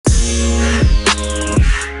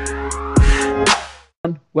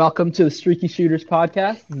Welcome to the Streaky Shooters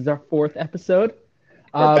podcast. This is our fourth episode.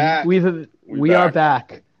 We're back. We are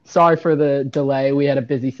back. Sorry for the delay. We had a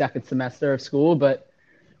busy second semester of school, but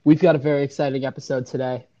we've got a very exciting episode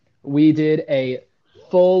today. We did a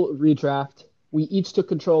full redraft. We each took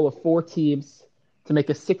control of 4 teams to make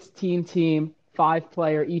a 16-team,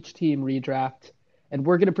 5-player each team redraft, and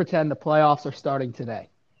we're going to pretend the playoffs are starting today.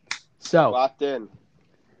 So Locked in.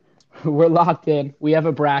 we're locked in. We have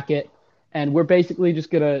a bracket. And we're basically just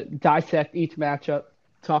going to dissect each matchup,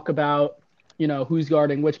 talk about, who's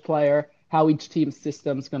guarding which player, how each team's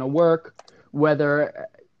system's going to work, whether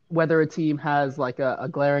a team has like a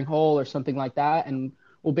glaring hole or something like that. And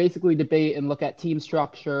we'll basically debate and look at team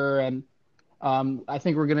structure. And I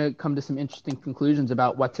think we're going to come to some interesting conclusions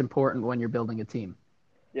about what's important when you're building a team.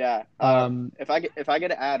 Yeah. If I get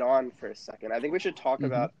to add on for a second, I think we should talk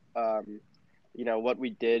about what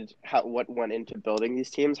we did, what went into building these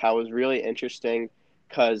teams, how it was really interesting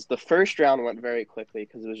because the first round went very quickly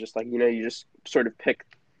because it was just like, you just sort of picked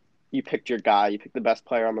your guy, you pick the best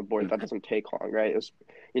player on the board. That doesn't take long, right? It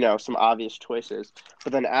was, some obvious choices.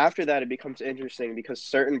 But then after that, it becomes interesting because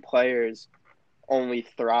certain players only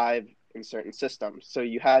thrive in certain systems. So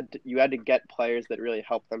you had to get players that really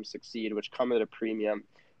help them succeed, which come at a premium.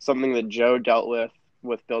 Something that Joe dealt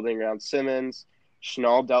with building around Simmons.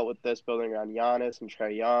 Schnall dealt with this building around Giannis and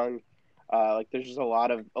Trae Young. There's just a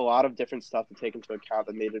lot of different stuff to take into account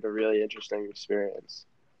that made it a really interesting experience.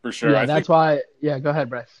 For sure. Yeah, that's why. Yeah, go ahead,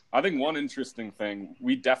 Bryce. I think one interesting thing,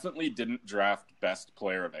 we definitely didn't draft best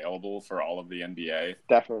player available for all of the NBA.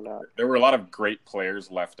 Definitely not. There were a lot of great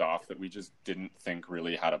players left off that we just didn't think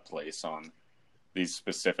really had a place on these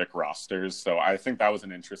specific rosters. So I think that was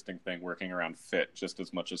an interesting thing, working around fit just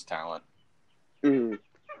as much as talent. Mm-hmm.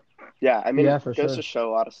 Yeah, it goes to show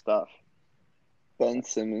a lot of stuff. Ben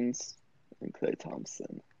Simmons and Klay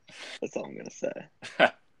Thompson. That's all I'm gonna say.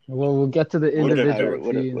 Well, we'll get to the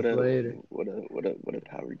individual teams later. What a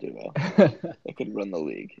power duo! It could run the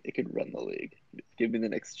league. Give me the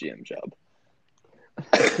next GM job.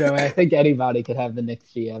 So I think anybody could have the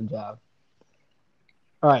next GM job.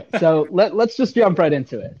 All right, so let's just jump right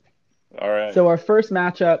into it. All right. So our first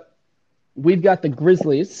matchup, we've got the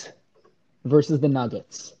Grizzlies versus the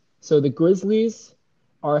Nuggets. So the Grizzlies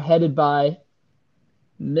are headed by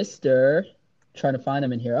trying to find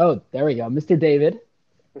him in here. Oh, there we go. Mr. David.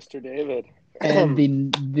 Mr. David. And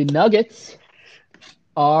the Nuggets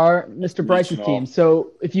are Mr. Bryce's team.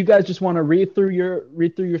 So if you guys just want to read through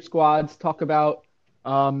your squads, talk about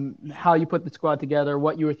how you put the squad together,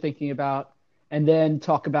 what you were thinking about, and then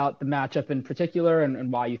talk about the matchup in particular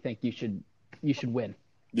and why you think you should win.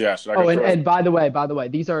 Yeah. And by the way,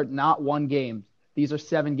 these are not one game. These are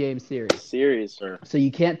 7-game series. Sure. So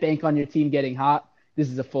you can't bank on your team getting hot. This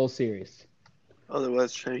is a full series.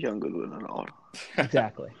 Otherwise, Trae Young would win it all.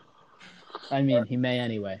 Exactly. I mean, he may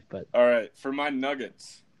anyway, but. All right. For my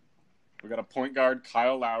Nuggets, we got a point guard,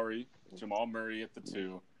 Kyle Lowry, Jamal Murray at the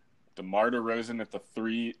 2, DeMar DeRozan at the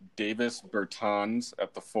 3, Davis Bertans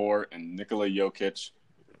at the 4, and Nikola Jokic,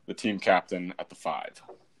 the team captain, at the 5.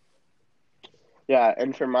 Yeah,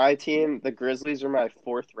 and for my team, the Grizzlies are my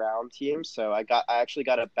 4th round team. So I actually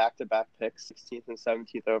got a back-to-back pick, 16th and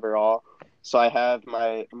 17th overall. So I have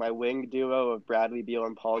my wing duo of Bradley Beal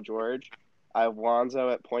and Paul George. I have Lonzo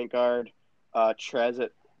at point guard, Trez at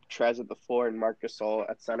the 4, and Marc Gasol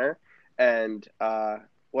at center. And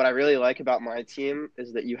what I really like about my team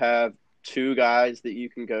is that you have 2 guys that you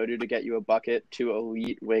can go to get you a bucket, 2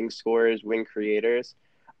 elite wing scorers, wing creators.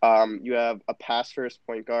 You have a pass-first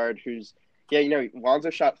point guard who's Lonzo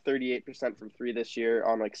shot 38% from 3 this year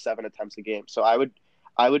on 7 attempts a game. So I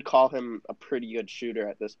would call him a pretty good shooter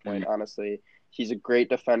at this point, honestly. He's a great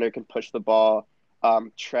defender, can push the ball.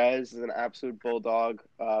 Trez is an absolute bulldog.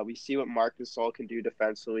 We see what Marc Gasol can do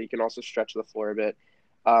defensively. He can also stretch the floor a bit.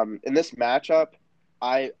 In this matchup,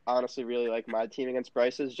 I honestly really like my team against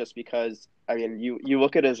Bryce's just because, you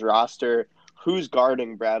look at his roster, who's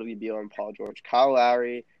guarding Bradley Beal and Paul George? Kyle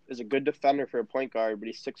Lowry is a good defender for a point guard, but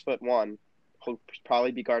he's 6'1". He'll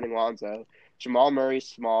probably be guarding Lonzo. Jamal Murray's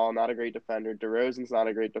small, not a great defender. DeRozan's not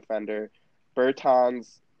a great defender.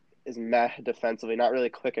 Bertans is meh defensively, not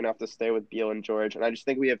really quick enough to stay with Beal and George. And I just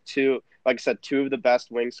think we have 2 of the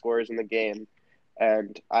best wing scorers in the game.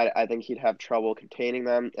 And I think he'd have trouble containing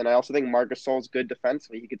them. And I also think Marc Gasol's good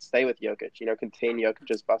defensively. He could stay with Jokic, contain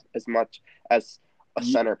Jokic as much as a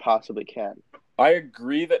center possibly can. I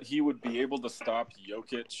agree that he would be able to stop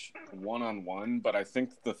Jokic one-on-one, but I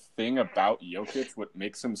think the thing about Jokic, what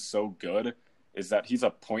makes him so good, is that he's a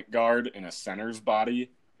point guard in a center's body,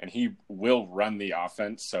 and he will run the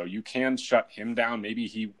offense, so you can shut him down. Maybe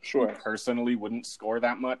he personally wouldn't score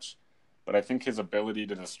that much, but I think his ability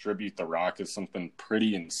to distribute the rock is something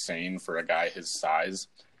pretty insane for a guy his size.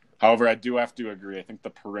 However, I do have to agree. I think the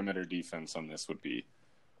perimeter defense on this would be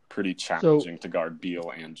pretty challenging to guard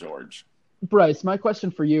Beal and George. Bryce, my question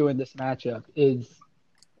for you in this matchup is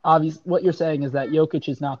obvious. What you're saying is that Jokic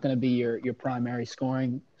is not going to be your primary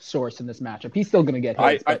scoring source in this matchup. He's still going to get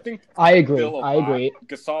hits. I think I agree. I agree.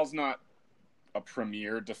 Gasol's not a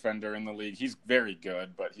premier defender in the league. He's very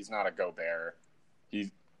good, but he's not a Gobert.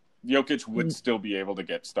 Jokic would still be able to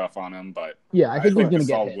get stuff on him, but yeah, I think he's going to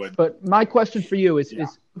get hits. But my question for you is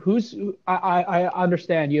I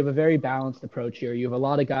understand you have a very balanced approach here. You have a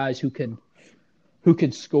lot of guys who can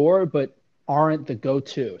score but aren't the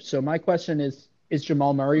go-to. So my question is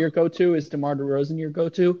Jamal Murray your go-to? Is DeMar DeRozan your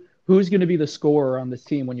go-to? Who's going to be the scorer on this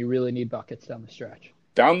team when you really need buckets down the stretch?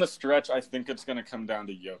 Down the stretch, I think it's going to come down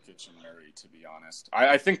to Jokic and Murray, to be honest.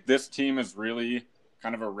 I think this team is really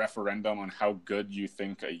kind of a referendum on how good you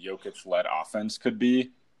think a Jokic-led offense could be.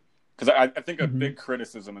 Because I think a big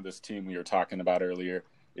criticism of this team we were talking about earlier,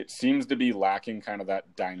 it seems to be lacking kind of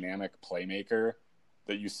that dynamic playmaker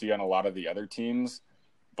that you see on a lot of the other teams.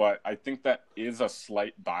 But I think that is a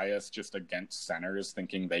slight bias just against centers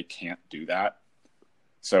thinking they can't do that.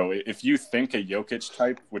 So if you think a Jokic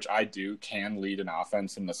type, which I do, can lead an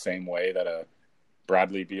offense in the same way that a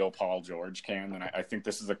Bradley Beal, Paul George can, then I think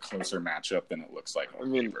this is a closer matchup than it looks like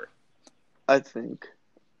on paper. I think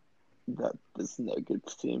that this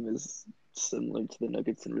Nuggets team is similar to the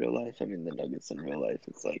Nuggets in real life. I mean, the Nuggets in real life,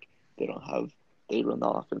 it's like they run the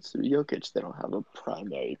offense through Jokic. They don't have a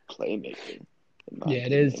primary playmaker. Yeah,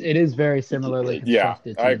 it is very similarly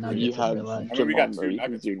constructed to the Nuggets. You have in real life. Jamal Murray,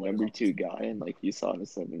 who's your number 2 guy, and like you saw in a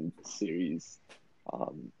 7-game series,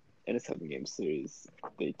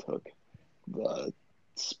 they took the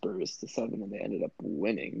Spurs to 7, and they ended up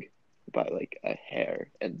winning by like a hair.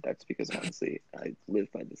 And that's because honestly, I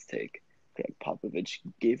live by this take. Greg Popovich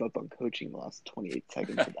gave up on coaching the last 28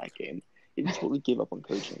 seconds of that game. He totally gave up on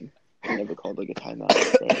coaching. He never called like a timeout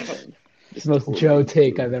or anything. It's the most Joe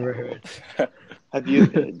take I've ever heard. Have you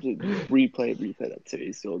replay that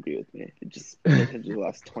series? You'll agree with me. Just pay attention to the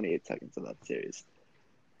last 28 seconds of that series.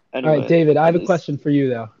 Anyway, all right, David, I have a question for you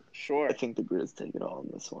though. Sure. I think the Grizz take it all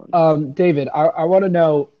in this one. David, I want to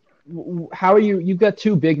know how are you? You've got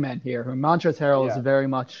 2 big men here. Montrezl Harrell is very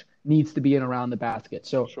much needs to be in around the basket.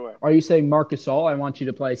 So, Are you saying Marc Gasol? I want you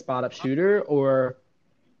to play spot up shooter, or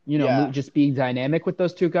just being dynamic with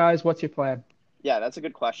those 2 guys? What's your plan? Yeah, that's a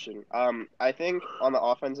good question. I think on the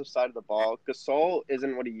offensive side of the ball, Gasol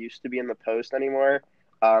isn't what he used to be in the post anymore,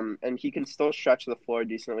 and he can still stretch the floor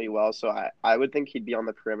decently well. So I would think he'd be on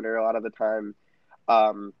the perimeter a lot of the time.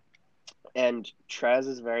 And Trez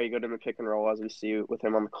is very good in the pick and roll, as we see with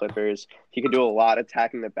him on the Clippers. He can do a lot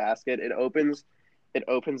attacking the basket. It opens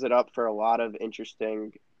it up for a lot of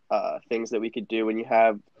interesting things that we could do when you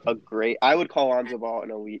have I would call Lonzo Ball an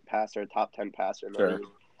elite passer, a top 10 passer in the league.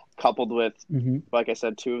 Coupled with, like I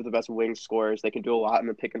said, 2 of the best wing scorers. They can do a lot in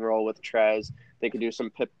the pick and roll with Trez. They can do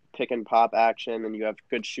some pick and pop action, and you have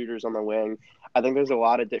good shooters on the wing. I think there's a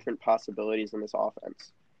lot of different possibilities in this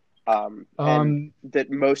offense. And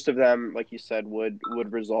that most of them, like you said, would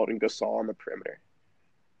result in Gasol on the perimeter.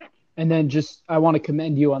 And then I want to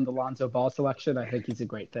commend you on the Lonzo Ball selection. I think he's a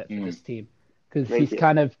great fit for this team because he's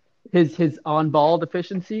kind of his on-ball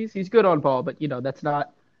deficiencies. He's good on ball, but that's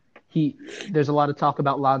not. There's a lot of talk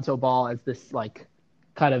about Lonzo Ball as this like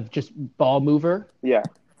kind of just ball mover. Yeah.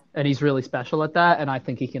 And he's really special at that, and I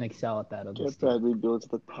think he can excel at that. Get Bradley Beal to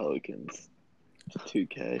the Pelicans to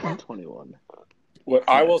 2K21. What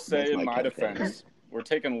I will say in my defense, we're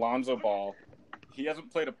taking Lonzo Ball. He hasn't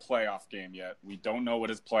played a playoff game yet. We don't know what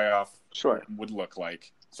his playoff would look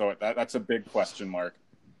like. So that's a big question mark.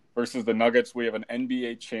 Versus the Nuggets, we have an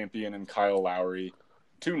NBA champion in Kyle Lowry.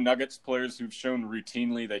 2 Nuggets players who've shown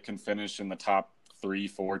routinely they can finish in the top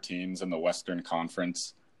 3-4 teams in the Western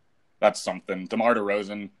Conference. That's something. DeMar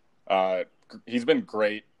DeRozan, he's been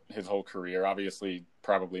great his whole career. Obviously,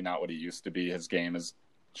 probably not what he used to be. His game has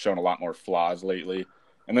shown a lot more flaws lately.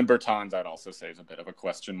 And then Bertans, I'd also say, is a bit of a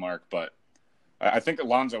question mark. But I think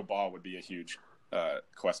Alonzo Ball would be a huge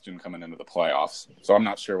question coming into the playoffs. So I'm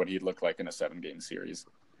not sure what he'd look like in a 7-game series.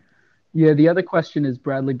 Yeah, the other question is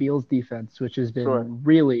Bradley Beal's defense, which has been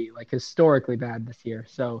really historically bad this year.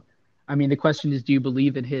 So, I mean, the question is, do you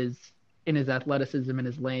believe in his athleticism and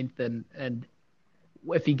his length, and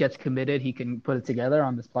if he gets committed, he can put it together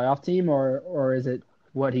on this playoff team, or is it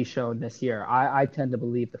what he's shown this year? I tend to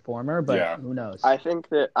believe the former, but who knows? I think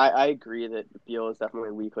that I agree that Beal is definitely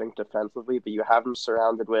a weak link defensively, but you have him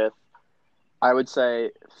surrounded with I would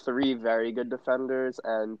say 3 very good defenders,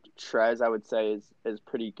 and Trez I would say is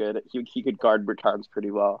pretty good. He could guard Bertans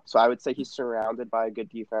pretty well. So I would say he's surrounded by a good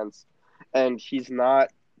defense, and he's not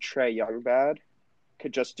Trae Young bad,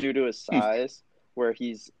 could just due to his size, where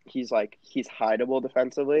he's hideable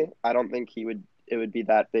defensively. I don't think it would be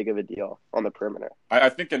that big of a deal on the perimeter. I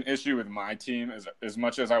think an issue with my team is, as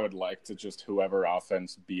much as I would like to just whoever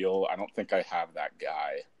offense Beal, I don't think I have that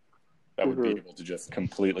guy that would be able to just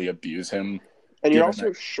completely abuse him. And you're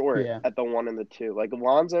also short at the 1 and the 2. Like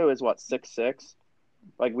Lonzo is 6'6".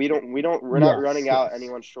 Like we're not running out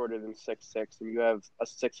anyone shorter than 6'6", and you have a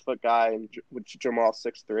 6-foot guy with Jamal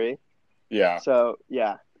 6'3". Yeah. So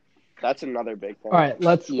yeah, that's another big thing. All right,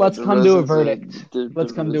 let's come to a verdict.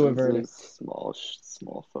 Let's come to a verdict. Small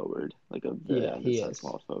forward, like a very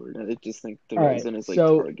small forward. And I just think the reason is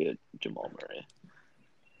target Jamal Murray.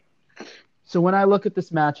 So when I look at this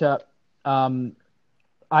matchup,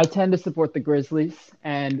 I tend to support the Grizzlies,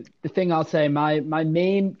 and the thing I'll say,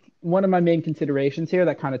 one of my main considerations here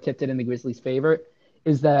that kind of tipped it in the Grizzlies' favor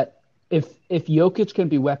is that if Jokic can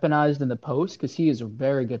be weaponized in the post, because he is a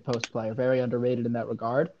very good post player, very underrated in that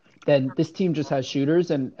regard, then this team just has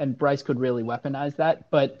shooters, and Bryce could really weaponize that.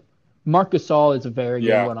 But Marc Gasol is a very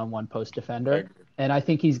good one-on-one post defender, and I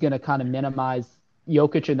think he's going to kind of minimize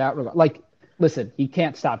Jokic in that regard. Like, listen, he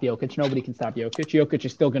can't stop Jokic. Nobody can stop Jokic. Jokic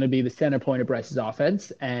is still going to be the center point of Bryce's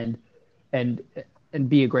offense and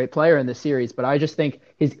be a great player in this series. But I just think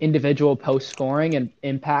his individual post scoring and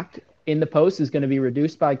impact in the post is going to be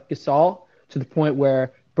reduced by Gasol to the point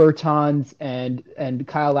where Bertans and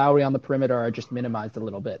Kyle Lowry on the perimeter are just minimized a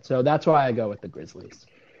little bit. So that's why I go with the Grizzlies.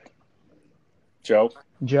 Joe?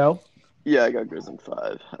 Yeah, I got Grizz in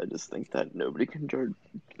 5. I just think that nobody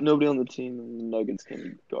on the team in the Nuggets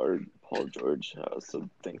can guard Paul George. I also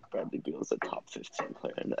think Bradley Beal is a top 15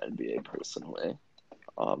 player in the NBA personally.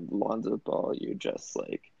 Lonzo Ball, you're just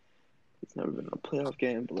he's never been in a playoff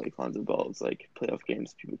game, but Lonzo Ball is playoff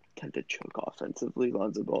games, people tend to choke offensively.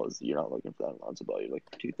 Lonzo Ball you're not looking for that in Lonzo Ball. You're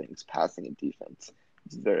 2 things, passing and defense.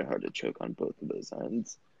 It's very hard to choke on both of those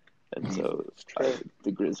ends. And so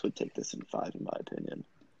the Grizz would take this in 5, in my opinion.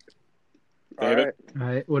 All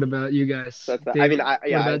right. What about you guys? David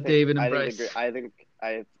and Bryce? I think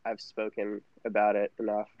I've spoken about it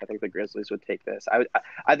enough. I think the Grizzlies would take this. I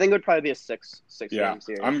think it would probably be a 6 game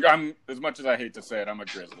series. I'm as much as I hate to say it, I'm a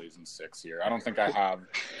Grizzlies in 6 here. I don't think I have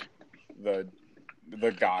the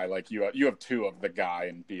guy like you. You have 2 of the guy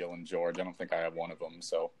in Beal and George. I don't think I have one of them.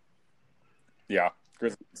 So yeah,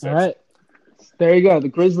 Grizzlies. 6. All right, there you go. The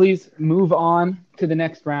Grizzlies move on to the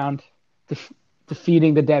next round,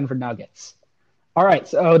 defeating the Denver Nuggets. All right,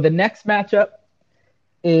 so the next matchup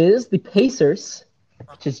is the Pacers,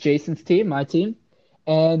 which is Jason's team, my team,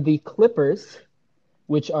 and the Clippers,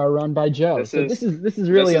 which are run by Joe. This is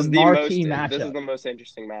really a marquee matchup. This is the most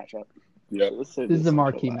interesting matchup. Yeah, this is a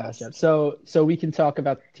marquee matchup. So we can talk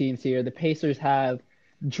about the teams here. The Pacers have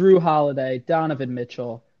Drew Holiday, Donovan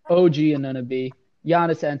Mitchell, OG Anunoby,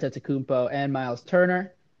 Giannis Antetokounmpo, and Miles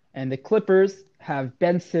Turner. And the Clippers have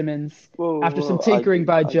Ben Simmons. After some tinkering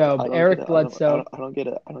by Joe, Eric Bledsoe. I don't get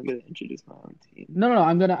it. I don't get to introduce my own team. No.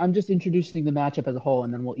 I'm just introducing the matchup as a whole,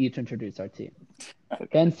 and then we'll each introduce our team. Okay.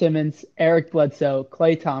 Ben Simmons, Eric Bledsoe,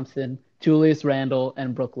 Klay Thompson, Julius Randle,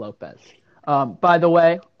 and Brook Lopez. By the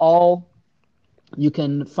way, you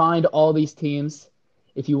can find all these teams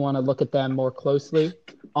if you want to look at them more closely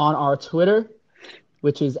on our Twitter,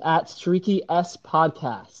 which is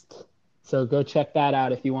 @StreakySPodcast. So go check that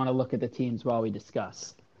out if you want to look at the teams while we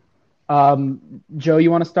discuss. Joe, you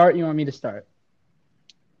want to start? You want me to start?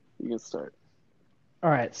 You can start. All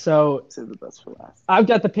right. So save the best for last. I've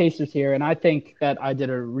got the Pacers here, and I think that I did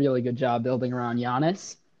a really good job building around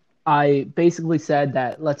Giannis. I basically said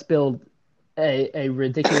that let's build a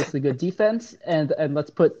ridiculously good defense and let's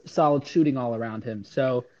put solid shooting all around him.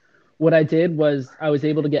 So what I did was I was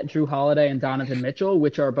able to get Drew Holiday and Donovan Mitchell,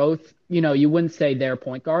 which are both, you wouldn't say they're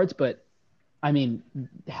point guards, but I mean,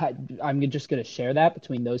 I'm just going to share that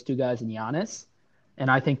between those 2 guys and Giannis.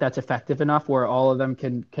 And I think that's effective enough where all of them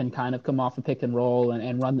can kind of come off a pick and roll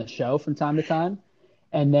and run the show from time to time.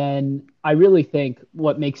 And then I really think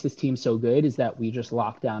what makes this team so good is that we just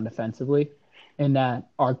lock down defensively and that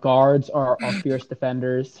our guards are fierce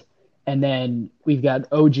defenders. And then we've got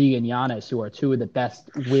OG and Giannis, who are 2 of the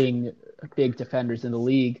best wing big defenders in the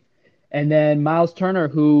league. And then Miles Turner,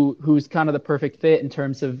 who's kind of the perfect fit in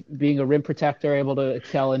terms of being a rim protector, able to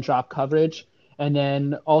excel in drop coverage, and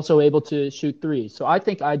then also able to shoot threes. So I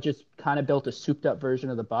think I just kind of built a souped-up version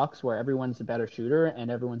of the Bucks where everyone's a better shooter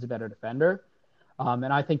and everyone's a better defender.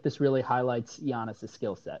 And I think this really highlights Giannis'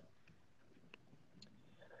 skill set.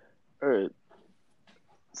 All right.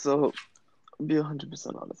 So be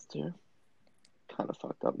 100% honest here. Kind of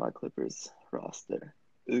fucked up my Clippers roster.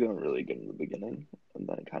 It was going really good in the beginning, and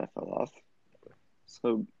then it kind of fell off.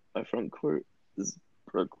 So my front court is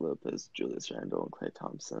Brook Lopez, Julius Randle, and Klay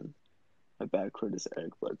Thompson. My backcourt is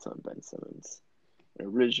Eric Bledsoe and Ben Simmons. And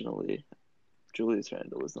originally, Julius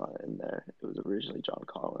Randle was not in there. It was originally John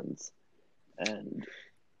Collins, and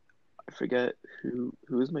I forget who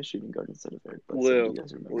was my shooting guard instead of Eric Bledsoe. Lou. Do you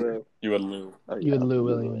guys remember? Lou. You and Lou. Oh, You had yeah, Lou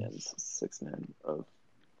Lou Williams. sixth man of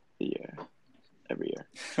the year, every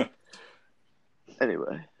year.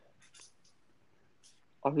 Anyway,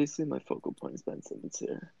 obviously my focal point is Ben Simmons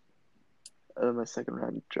here. My second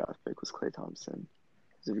round draft pick was Klay Thompson.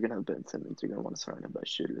 Because if you're gonna have Ben Simmons, you're gonna want to surround him by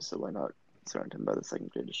shooters. So why not surround him by the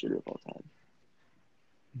second greatest shooter of all time?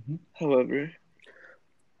 Mhm. However,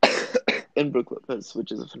 in Brook Lopez,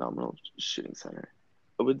 which is a phenomenal shooting center,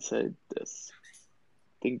 I would say this.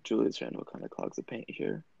 I think Julius Randle kind of clogs the paint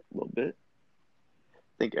here a little bit.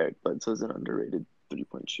 I think Eric Bledsoe is an underrated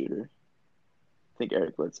three-point shooter. I think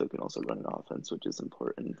Eric Bledsoe can also run an offense, which is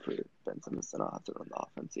important for Ben Simmons to not have to run the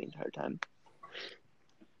offense the entire time.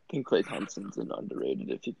 I think Klay Thompson's an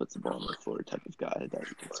underrated if he puts the ball on the floor type of guy that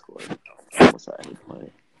he can score almost at any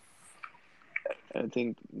point. And I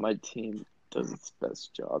think my team does its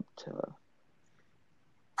best job to.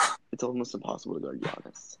 It's almost impossible to guard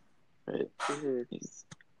Giannis, right? Mm-hmm. He's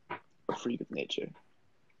a freak of nature.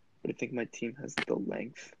 But I think my team has the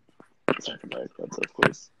length, aside from Eric Bledsoe, of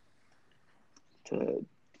course, to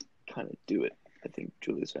kind of do it. I think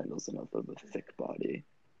Julius Randle's enough of a thick body,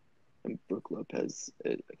 and Brook Lopez,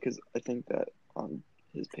 because I think that on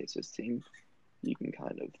his Pacers team, you can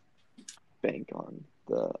kind of bank on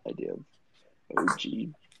the idea of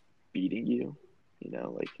OG beating you. You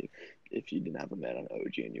know, like if you didn't have a man on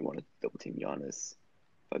OG and you want to double team Giannis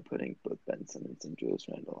by putting both Ben Simmons and Julius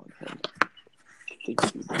Randle on him, I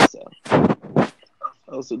think you could do so. I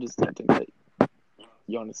also just don't think that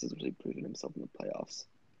Giannis has really proven himself in the playoffs.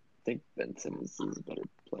 I think Ben Simmons is a better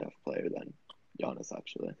playoff player than Giannis,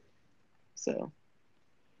 actually. So,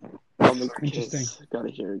 I'll make the Interesting. case. Gotta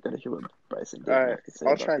hear what Bryce and All Dave right, have to say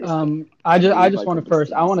I'll about try this. and- I just Like want to this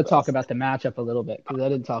first. team I is want to the talk best. about the matchup a little bit because I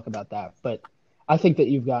didn't talk about that. But I think that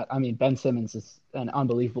you've got. I mean, Ben Simmons is an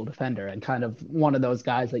unbelievable defender and kind of one of those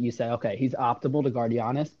guys that you say, okay, he's optimal to guard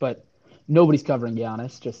Giannis, but nobody's covering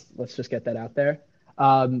Giannis. Let's just get that out there.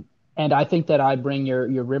 And I think that I bring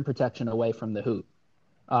your rim protection away from the hoop.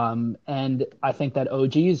 And I think that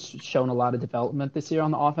OG has shown a lot of development this year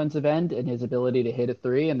on the offensive end and his ability to hit a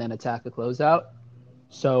three and then attack a closeout.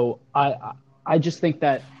 So I just think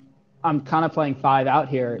that I'm kind of playing five out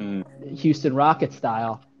here, Houston Rockets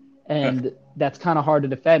style, and that's kind of hard to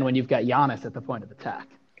defend when you've got Giannis at the point of attack.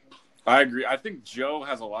 I agree. I think Joe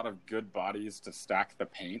has a lot of good bodies to stack the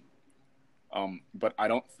paint, but I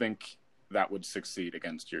don't think that would succeed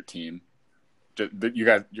against your team. You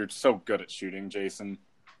guys, you're so good at shooting, Jason.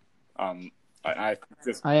 I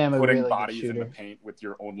just I am a putting really good bodies in the shooter. paint with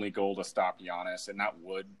your only goal to stop Giannis, and that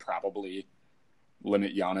would probably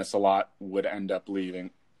limit Giannis a lot, would end up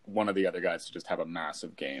leaving one of the other guys to just have a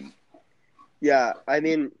massive game. Yeah, I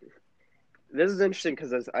mean, this is interesting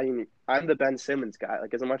because I'm the Ben Simmons guy.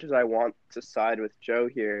 Like, as much as I want to side with Joe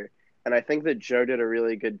here, and I think that Joe did a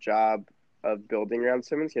really good job of building around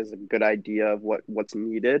Simmons. He has a good idea of what's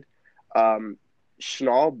needed.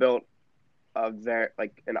 Schnall built an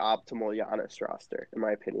optimal Giannis roster, in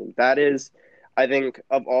my opinion. That is, I think,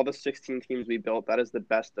 of all the 16 teams we built, that is the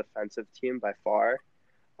best defensive team by far.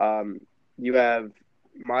 You have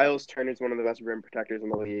Miles Turner's one of the best rim protectors in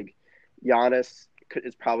the league. Giannis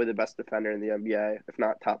is probably the best defender in the NBA, if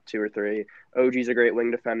not top 2 or 3. OG's a great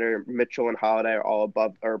wing defender. Mitchell and Holiday are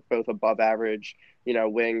both above average,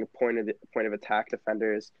 wing point of attack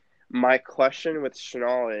defenders. My question with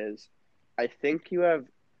Schnall is, I think you have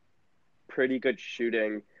pretty good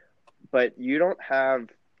shooting, but you have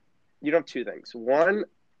 2 things. One,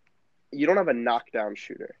 you don't have a knockdown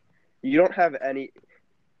shooter. You don't have any.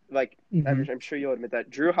 I'm sure you'll admit that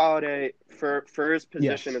Drew Holiday, for his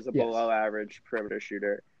position, is a below average perimeter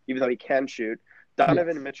shooter, even though he can shoot.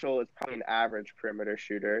 Donovan Mitchell is probably an average perimeter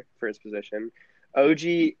shooter for his position.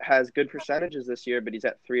 OG has good percentages this year, but he's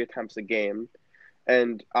at 3 attempts a game.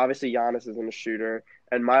 And obviously Giannis isn't a shooter.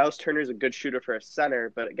 And Miles Turner is a good shooter for a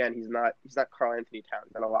center, but again, he's not Karl Anthony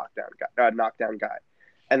Towns, not a knockdown guy.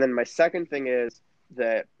 And then my second thing is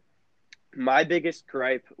that my biggest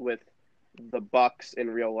gripe with the Bucks in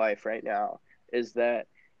real life right now is that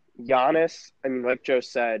Giannis, I mean, like Joe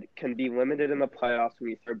said, can be limited in the playoffs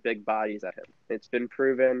when you throw big bodies at him. It's been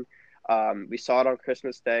proven. We saw it on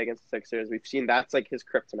Christmas Day against the Sixers. We've seen that's like his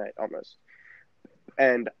kryptonite almost.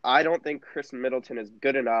 And I don't think Chris Middleton is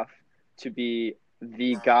good enough to be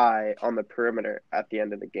the guy on the perimeter at the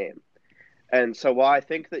end of the game. And so while I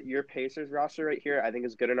think that your Pacers roster right here, I think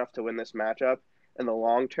is good enough to win this matchup in the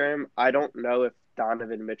long term, I don't know if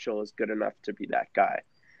Donovan Mitchell is good enough to be that guy.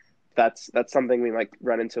 That's something we might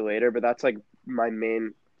run into later, but that's like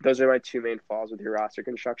those are my two main flaws with your roster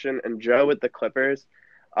construction. And Joe with the Clippers,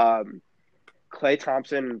 Klay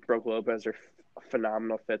Thompson and Brook Lopez are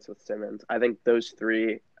phenomenal fits with Simmons. I think those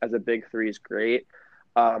three as a big three is great.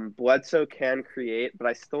 Bledsoe can create, but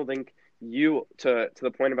I still think you to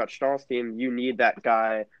the point about Schnall's team, you need that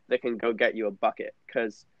guy that can go get you a bucket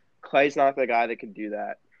because Clay's not the guy that can do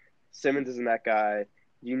that. Simmons isn't that guy.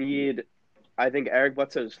 I think Eric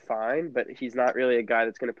Bledsoe is fine, but he's not really a guy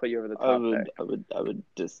that's going to put you over the top there. I would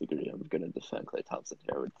disagree. I'm going to defend Klay Thompson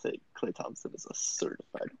here. I would say Klay Thompson is a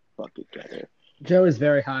certified bucket getter. Joe is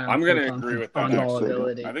very high on I'm going to agree with that. On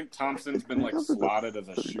ability. I think Thompson's been like slotted as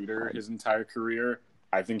a shooter his entire career.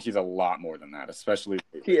 I think he's a lot more than that, especially.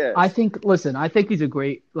 I think he's a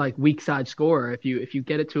great like weak side scorer. If you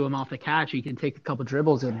get it to him off the catch, he can take a couple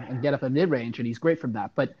dribbles and get up a mid range, and he's great from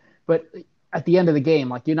that. But at the end of the game,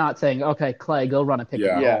 like you're not saying, okay, Klay, go run a pick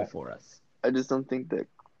and roll for us. I just don't think that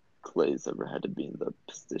Klay's ever had to be in the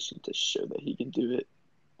position to show that he can do it.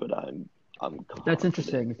 But I'm That's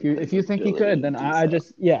interesting. If you think he could, then I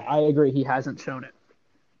agree. He hasn't shown it.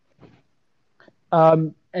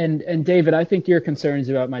 And David, I think your concerns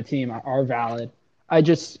about my team are valid. I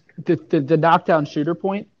just the knockdown shooter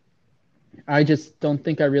point, I just don't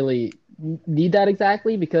think I really need that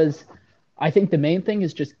exactly because I think the main thing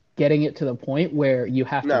is just getting it to the point where you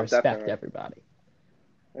have to respect everybody.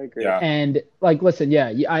 I agree. Yeah. And like, listen,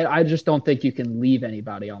 I just don't think you can leave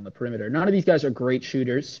anybody on the perimeter. None of these guys are great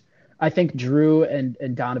shooters. I think Drew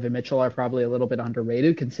and Donovan Mitchell are probably a little bit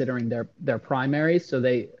underrated considering their primaries. So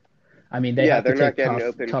they have to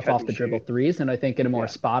take tough off the dribble threes, and I think in a more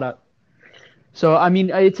spot up. So I mean,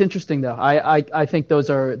 it's interesting though. I think those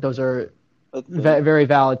are very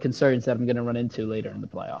valid concerns that I'm going to run into later in the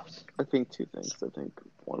playoffs. I think two things. I think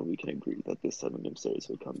one, we can agree that this 7-game series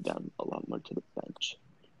would come down a lot more to the bench.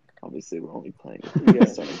 Obviously, we're only playing with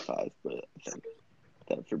starting five, but I think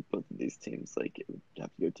that for both of these teams, like it would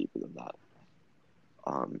have to go deeper than that.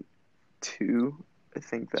 Two, I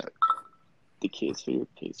think that the case for your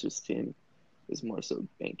Pacers team is more so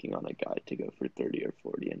banking on a guy to go for 30 or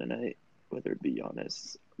 40 in a night, whether it be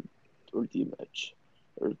Giannis or D-Mitch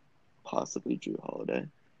or possibly Drew Holiday.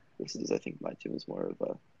 Versus I think my team is more of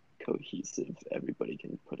a cohesive, everybody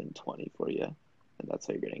can put in 20 for you, and that's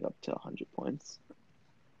how you're getting up to 100 points.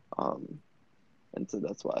 And so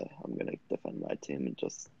that's why I'm going to defend my team and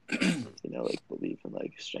just, believe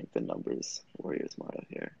in, strength in numbers, Warriors motto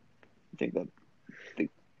here. I think that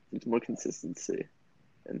there's more consistency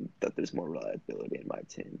and that there's more reliability in my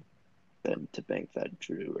team than to bank that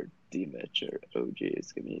Drew or D-Mitch or OG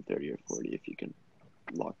is giving you 30 or 40 if you can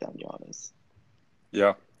lock down Giannis.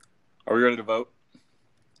 Yeah. Are we ready to vote?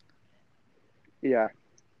 Yeah.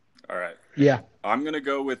 All right. Yeah. I'm going to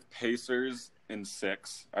go with Pacers in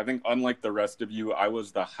 6. I think unlike the rest of you, I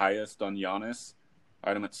was the highest on Giannis. I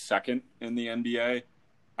had him at second in the NBA.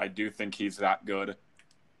 I do think he's that good.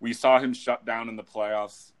 We saw him shut down in the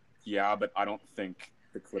playoffs, but I don't think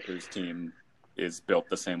the Clippers team is built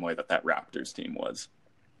the same way that Raptors team was.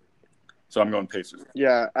 So I'm going Pacers.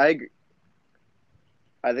 Yeah, I agree.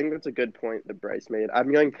 I think that's a good point that Bryce made.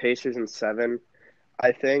 I'm going Pacers in 7.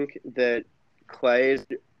 I think that Clay's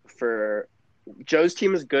for Joe's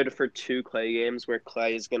team is good for 2 Clay games where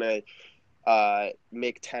Clay is going to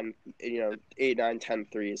make 10, 8, 9, 10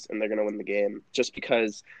 threes, and they're going to win the game just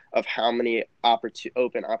because of how many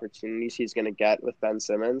open opportunities he's going to get with Ben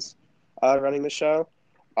Simmons running the show.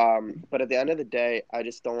 But at the end of the day, I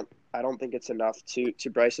don't think it's enough. To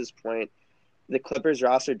Bryce's point, the Clippers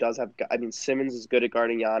roster does have. Simmons is good at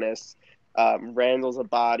guarding Giannis. Randall's a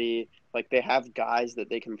body. They have guys that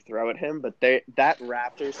they can throw at him, but that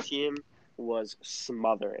Raptors team was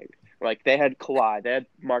smothering. They had Kawhi, they had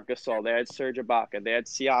Marc Gasol, they had Serge Ibaka, they had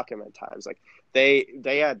Siakam at times. They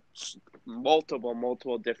had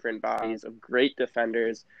multiple different bodies of great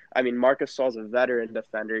defenders. Marc Gasol's a veteran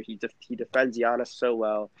defender. He defends Giannis so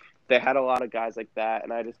well. They had a lot of guys like that,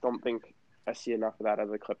 and I just don't think I see enough of that out of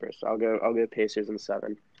the Clippers. So I'll go Pacers in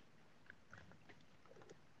 7.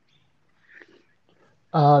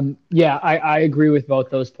 I agree with both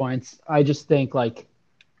those points. I just think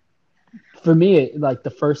for me,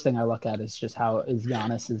 the first thing I look at is just how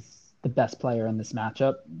Giannis is the best player in this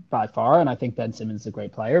matchup by far, and I think Ben Simmons is a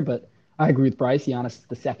great player, but I agree with Bryce. Giannis is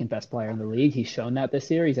the second best player in the league. He's shown that this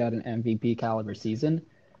year. He's had an MVP caliber season,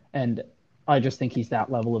 and I just think he's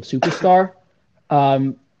that level of superstar.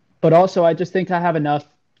 But also, I just think I have enough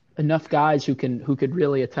enough guys who could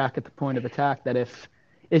really attack at the point of attack that if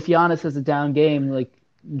Giannis has a down game, like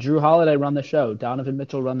Drew Holiday run the show, Donovan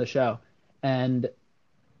Mitchell run the show, and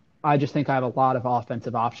I just think I have a lot of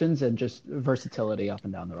offensive options and just versatility up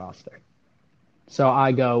and down the roster. So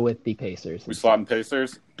I go with the Pacers. We slotting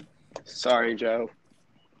Pacers. Sorry, Joe.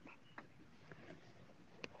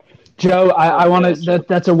 Joe, I want to.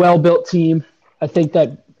 That's a well-built team. I think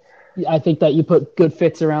that you put good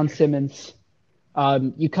fits around Simmons.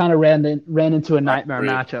 You kind of ran into a nightmare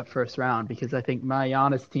matchup first round because I think my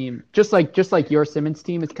Giannis team, just like your Simmons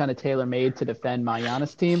team, is kind of tailor-made to defend my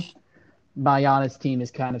Giannis team. My Giannis team is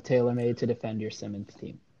kind of tailor-made to defend your Simmons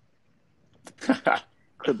team.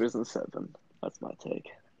 Clippers in 7. That's my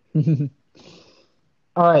take.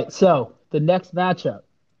 All right, so the next matchup,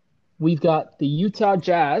 we've got the Utah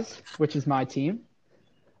Jazz, which is my team,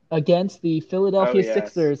 against the Philadelphia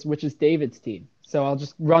Sixers, which is David's team. So I'll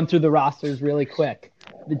just run through the rosters really quick.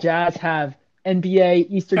 The Jazz have NBA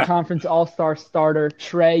Eastern Conference All-Star starter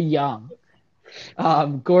Trae Young,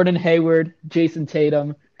 Gordon Hayward, Jason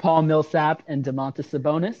Tatum, Paul Millsap, and Domantas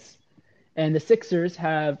Sabonis. And the Sixers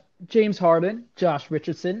have James Harden, Josh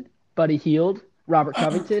Richardson, Buddy Hield, Robert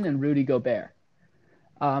Covington, and Rudy Gobert.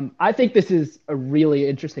 I think this is a really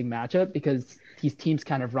interesting matchup because these teams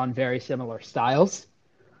kind of run very similar styles.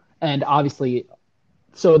 And obviously,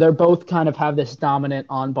 so they're both kind of have this dominant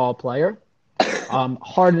on-ball player.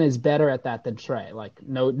 Harden is better at that than Trae, like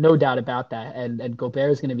no doubt about that. And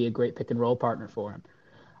Gobert is going to be a great pick-and-roll partner for him.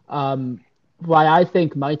 Why I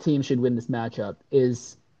think my team should win this matchup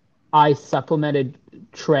is I supplemented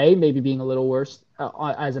Trae, maybe being a little worse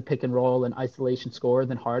as a pick-and-roll and isolation scorer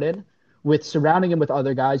than Harden, with surrounding him with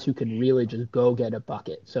other guys who can really just go get a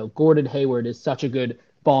bucket. So Gordon Hayward is such a good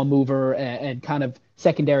ball mover and kind of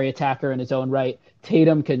secondary attacker in his own right.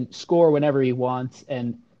 Tatum can score whenever he wants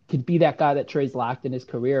and could be that guy that Trae's lacked in his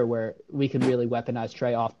career where we can really weaponize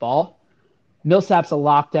Trae off ball. Millsap's a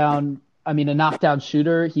knockdown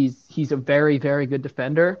shooter. He's a very, very good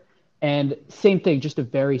defender. And same thing, just a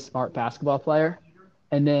very smart basketball player.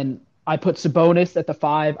 And then I put Sabonis at the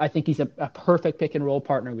 5. I think he's a perfect pick and roll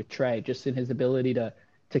partner with Trae, just in his ability to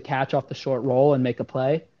catch off the short roll and make a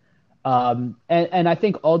play. And I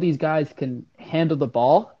think all these guys can handle the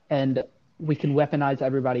ball, and we can weaponize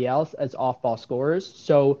everybody else as off-ball scorers.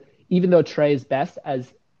 So even though Trae is best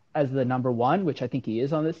as the number 1, which I think he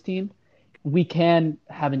is on this team, we can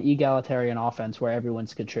have an egalitarian offense where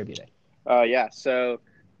everyone's contributing. Yeah. So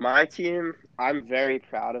my team, I'm very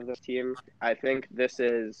proud of this team. I think this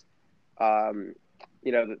is, the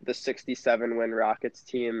 67-win Rockets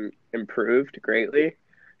team improved greatly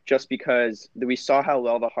just because we saw how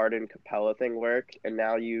well the Harden-Capella thing worked, and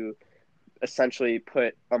now you essentially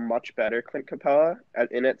put a much better Clint Capella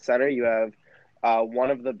in at center. You have one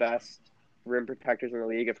of the best rim protectors in the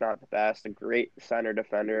league, if not the best, a great center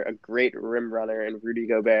defender, a great rim runner in Rudy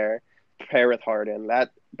Gobert, pair with Harden. That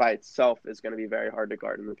by itself is going to be very hard to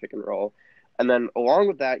guard in the pick and roll. And then along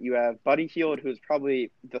with that, you have Buddy Hield, who's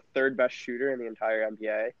probably the 3rd best shooter in the entire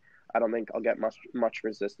NBA. I don't think I'll get much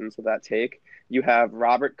resistance with that take. You have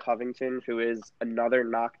Robert Covington, who is another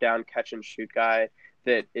knockdown catch and shoot guy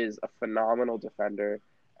that is a phenomenal defender.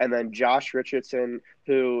 And then Josh Richardson,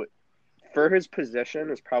 who for his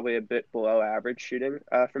position is probably a bit below average shooting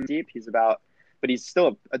from deep. But he's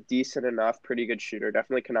still a decent enough, pretty good shooter.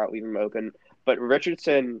 Definitely cannot leave him open. But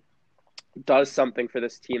Richardson does something for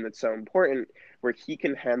this team that's so important where he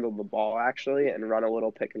can handle the ball actually and run a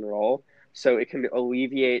little pick and roll. So it can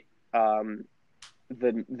alleviate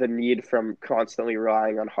the need from constantly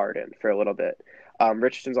relying on Harden for a little bit.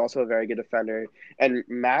 Richardson's also a very good defender. And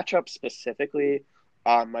matchup specifically,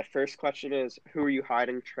 my first question is, who are you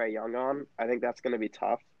hiding Trae Young on? I think that's going to be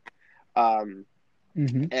tough.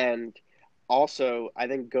 And also, I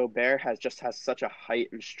think Gobert has such a height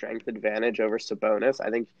and strength advantage over Sabonis. I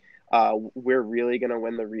think we're really going to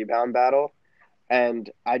win the rebound battle. And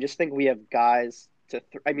I just think we have guys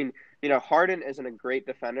Harden isn't a great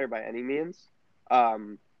defender by any means.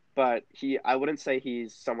 But I wouldn't say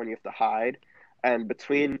he's someone you have to hide. And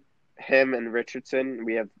between him and Richardson,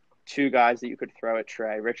 we have 2 guys that you could throw at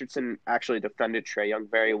Trae. Richardson actually defended Trae Young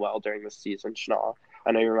very well during the season, Schnall.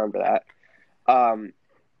 I know you remember that.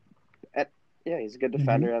 He's a good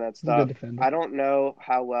defender and that stuff. I don't know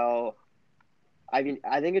how well. I think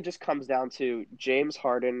it just comes down to James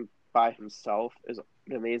Harden by himself is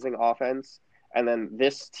an amazing offense. And then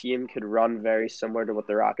this team could run very similar to what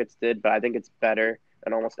the Rockets did, but I think it's better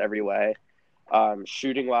in almost every way.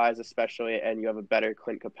 Shooting-wise especially, and you have a better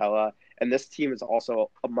Clint Capella. And this team is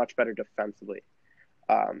also a much better defensively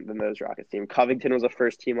than those Rockets team. Covington was a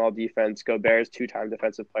first-team all-defense. Gobert is 2-time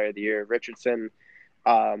Defensive Player of the Year. Richardson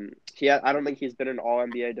I don't think he's been an All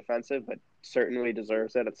NBA defensive, but certainly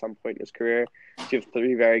deserves it at some point in his career. So you have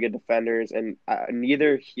three very good defenders, and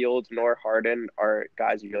neither Hield nor Harden are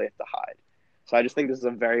guys you really have to hide. So I just think this is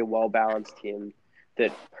a very well balanced team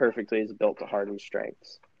that perfectly is built to Harden's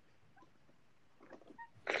strengths.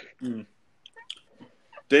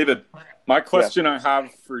 David, my question I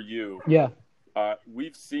have for you. Yeah.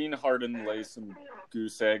 We've seen Harden lay some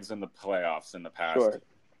goose eggs in the playoffs in the past.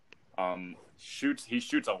 Sure. He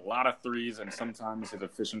shoots a lot of threes, and sometimes his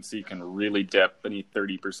efficiency can really dip beneath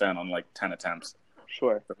 30% on like 10 attempts.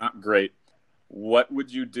 Sure. But not great. What would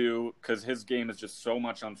you do? Because his game is just so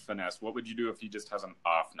much on finesse. What would you do if he just has an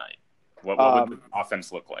off night? What would the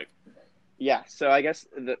offense look like? Yeah, so I guess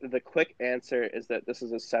the quick answer is that this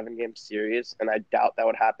is a 7-game series, and I doubt that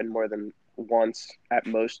would happen more than once, at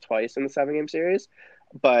most twice in the 7-game series.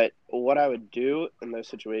 But what I would do in those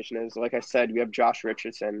situations is, like I said, you have Josh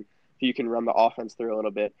Richardson, who you can run the offense through a little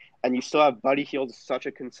bit, and you still have Buddy Hield, such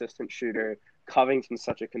a consistent shooter, Covington,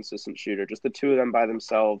 such a consistent shooter. Just the two of them by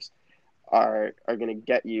themselves are going to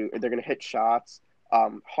get you. They're going to hit shots.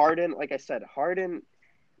 Harden, like I said,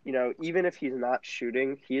 even if he's not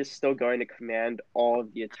shooting, he is still going to command all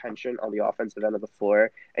of the attention on the offensive end of the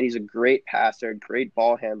floor. And he's a great passer, great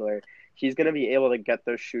ball handler. He's going to be able to get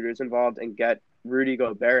those shooters involved and get Rudy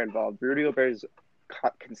Gobert involved. Rudy Gobert is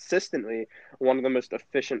consistently one of the most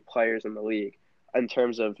efficient players in the league in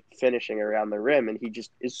terms of finishing around the rim. And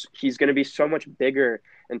he's going to be so much bigger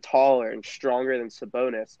and taller and stronger than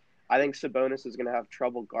Sabonis. I think Sabonis is going to have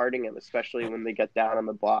trouble guarding him, especially when they get down on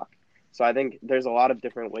the block. So I think there's a lot of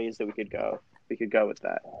different ways that we could go with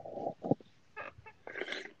that.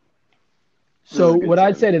 So what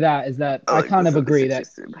I'd say to that is that I kind of agree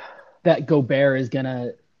that Gobert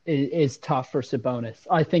is tough for Sabonis.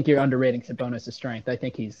 I think you're underrating Sabonis' strength. I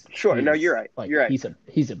think he's no, you're right. You're right.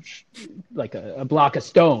 He's a block of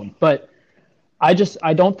stone. But I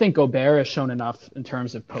don't think Gobert has shown enough in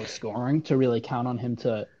terms of post scoring to really count on him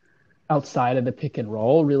to, outside of the pick and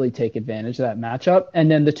roll, really take advantage of that matchup.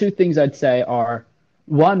 And then the two things I'd say are,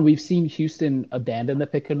 one, we've seen Houston abandon the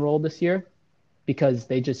pick and roll this year because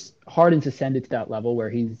Harden's ascended to that level where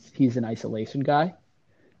he's an isolation guy.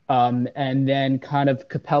 And then kind of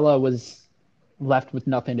Capella was left with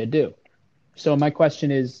nothing to do. So my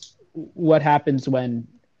question is, what happens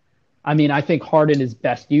I think Harden is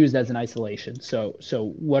best used as an isolation. So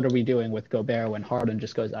what are we doing with Gobert when Harden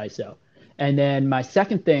just goes ISO? And then my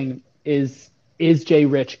second thing is Jay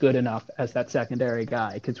Rich good enough as that secondary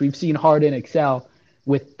guy? Because we've seen Harden excel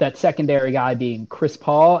with that secondary guy being Chris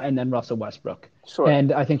Paul and then Russell Westbrook. Sure.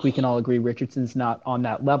 And I think we can all agree Richardson's not on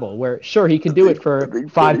that level where, sure, he could do it for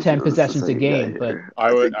 5-10 possessions a game. But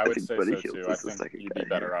I would say so too. I think you'd be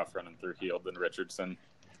better off running through Hield than Richardson.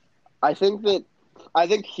 I think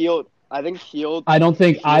Hield. I don't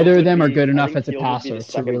think either of them are good enough as a passer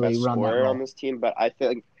to really run that role on this team, but I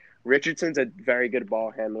think Richardson's a very good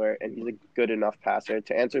ball handler, and he's a good enough passer.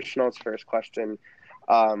 To answer Schnell's first question,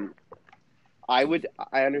 I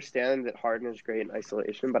understand that Harden is great in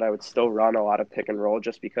isolation, but I would still run a lot of pick and roll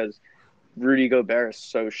just because Rudy Gobert is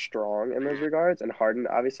so strong in those regards, and Harden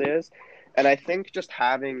obviously is. And I think just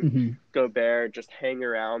having Gobert just hang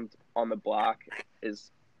around on the block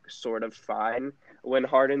is sort of fine when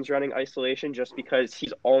Harden's running isolation, just because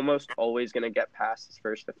he's almost always going to get past his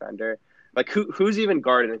first defender. Like, who's even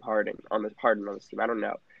guarding Harden on this team? I don't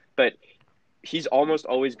know. But he's almost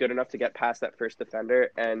always good enough to get past that first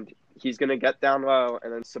defender, and he's going to get down low,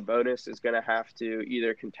 and then Sabonis is going to have to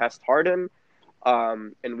either contest Harden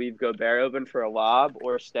and leave Gobert open for a lob,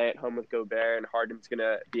 or stay at home with Gobert, and Harden's going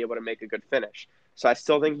to be able to make a good finish. So I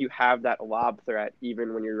still think you have that lob threat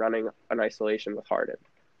even when you're running an isolation with Harden.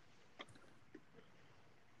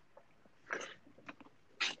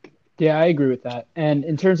 Yeah, I agree with that. And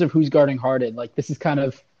in terms of who's guarding Harden, like this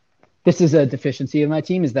is a deficiency of my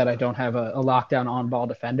team, is that I don't have a lockdown on-ball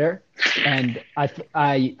defender. And I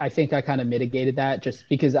think I kind of mitigated that just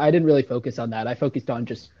because I didn't really focus on that. I focused on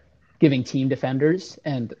just giving team defenders.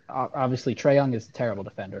 And obviously Trae Young is a terrible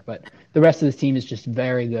defender, but the rest of this team is just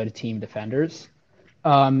very good team defenders.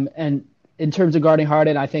 And in terms of guarding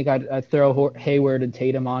Harden, I think I'd throw Hayward and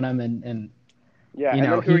Tatum on him and yeah, he's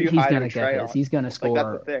going to get his. He's going to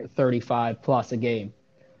score 35 plus a game.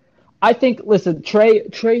 I think, listen,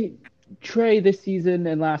 Trae this season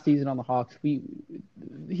and last season on the Hawks,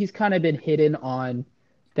 he's kind of been hidden on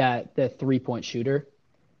the 3-point shooter,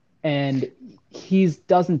 and he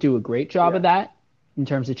doesn't do a great job of that in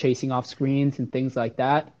terms of chasing off screens and things like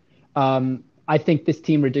that. I think this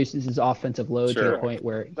team reduces his offensive load to a point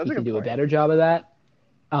where he can do a better job of that.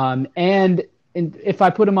 And if I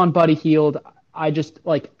put him on Buddy Hield, I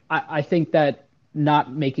think that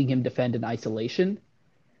not making him defend in isolation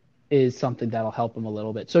is something that'll help him a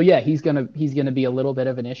little bit. So yeah, he's gonna be a little bit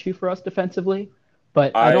of an issue for us defensively,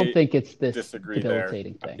 but I don't I think it's this disagree there.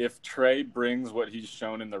 debilitating thing. If Trey brings what he's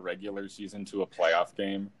shown in the regular season to a playoff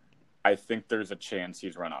game, I think there's a chance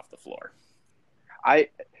he's run off the floor. I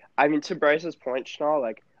mean, to Bryce's point, Schnall,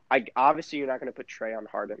 like, obviously you're not going to put Trey on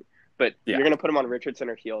Harden, but Yeah. you're going to put him on Richardson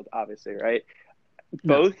or Hield, obviously, right?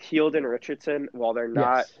 No. Both Hield and Richardson, while they're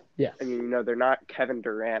not, Yes. I mean, they're not Kevin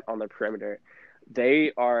Durant on the perimeter.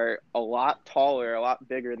 They are a lot taller, a lot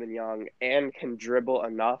bigger than Young, and can dribble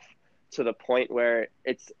enough to the point where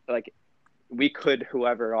it's like we could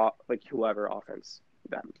whoever offense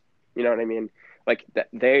them. You know what I mean? Like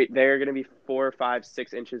they're going to be 4, 5,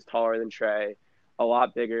 6 inches taller than Trey, a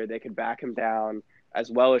lot bigger. They could back him down as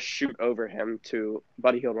well as shoot over him to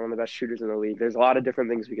Buddy Hield, one of the best shooters in the league. There's a lot of different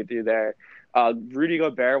things we could do there. Rudy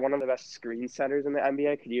Gobert, one of the best screen setters in the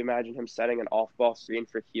NBA. Could you imagine him setting an off-ball screen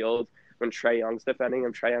for Hield when Trey Young's defending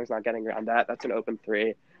him? Trey Young's not getting around that. That's an open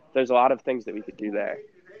three. There's a lot of things that we could do there.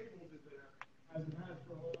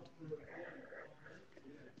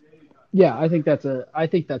 Yeah, I think that's a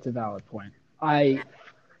valid point. I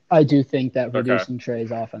do think that reducing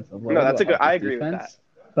Trey's offensive load. No, that's a good. I agree with that.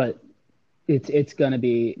 But it's going to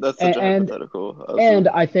be That's such a hypothetical. And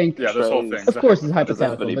I think this whole thing. Of course, it's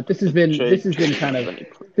hypothetical, but this has been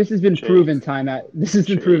proven time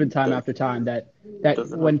after time that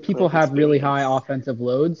when people have really high offensive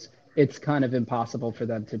loads, it's kind of impossible for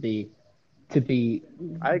them to be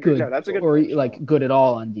I agree. good No, that's a good or point. like good at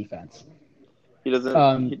all on defense. He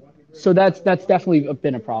doesn't. So that's definitely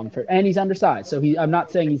been a problem and he's undersized. So I'm not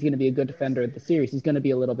saying he's going to be a good defender of the series. He's going to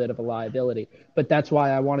be a little bit of a liability. But that's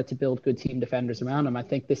why I wanted to build good team defenders around him. I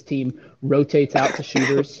think this team rotates out to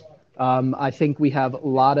shooters. I think we have a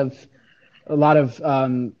lot of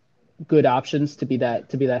good options to be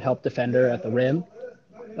that help defender at the rim.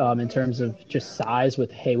 In terms of just size,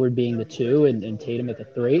 with Hayward being the 2 and Tatum at the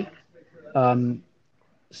 3.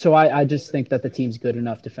 So I just think that the team's good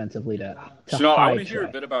enough defensively to Chanel, I hide want to hear Trey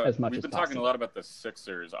a bit about. as much We've as been talking possible. a lot about the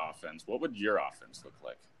Sixers' offense. What would your offense look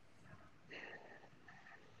like?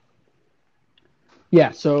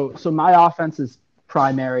 Yeah, so my offense's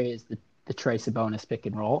primary is the Trey Sabonis pick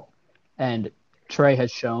and roll, and Trey has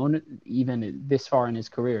shown even this far in his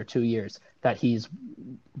career, 2 years, that he's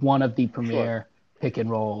one of the premier pick and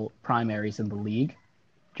roll primaries in the league,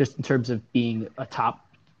 just in terms of being a top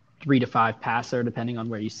 3 to 5 passer, depending on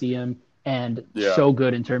where you see him, and so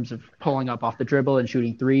good in terms of pulling up off the dribble and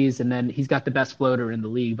shooting threes, and then he's got the best floater in the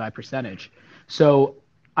league by percentage. So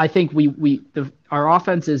I think our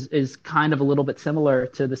offense is kind of a little bit similar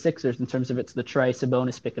to the Sixers in terms of it's the Trey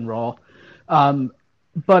Sabonis pick and roll,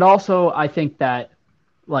 but also I think that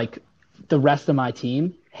like the rest of my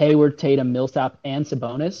team, Hayward, Tatum, Millsap, and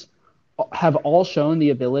Sabonis, have all shown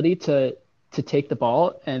the ability to take the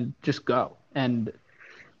ball and just go. And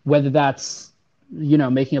whether that's,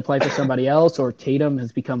 making a play for somebody else, or Tatum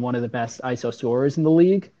has become one of the best ISO scorers in the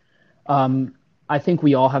league. I think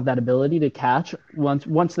we all have that ability to catch.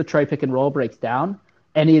 Once the Trey pick and roll breaks down,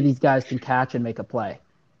 any of these guys can catch and make a play.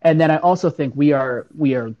 And then I also think we are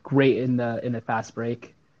great in the fast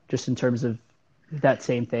break, just in terms of that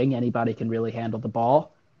same thing. Anybody can really handle the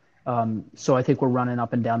ball. So I think we're running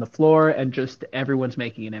up and down the floor, and just everyone's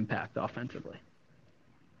making an impact offensively.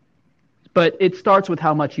 But it starts with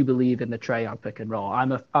how much you believe in the Trey Young pick and roll.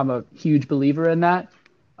 I'm a huge believer in that.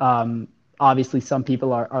 Obviously, some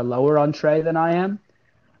people are lower on Trey than I am.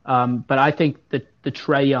 But I think that the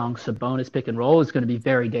Trey Young Sabonis pick and roll is going to be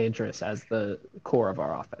very dangerous as the core of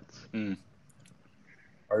our offense.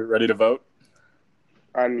 Are you ready to vote?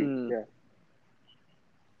 Yeah.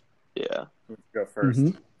 Yeah. Go first.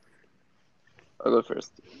 Mm-hmm. I'll go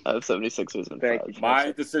first. I have 76ers and Thank 5. you.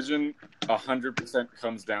 My decision 100%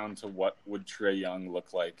 comes down to what would Trey Young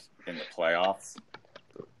look like in the playoffs.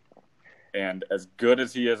 And as good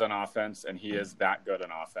as he is on offense, and he is that good on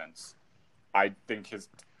offense, I think his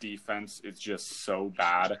defense is just so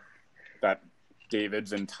bad that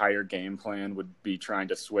David's entire game plan would be trying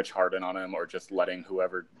to switch Harden on him, or just letting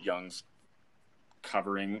whoever Young's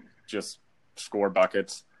covering just score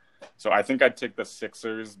buckets. So I think I'd take the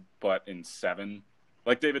Sixers, but in 7.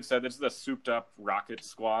 Like David said, this is a souped-up Rocket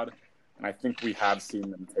squad, and I think we have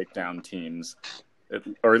seen them take down teams,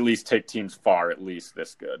 or at least take teams far, at least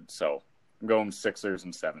this good. So I'm going Sixers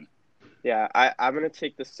and 7. Yeah, I'm going to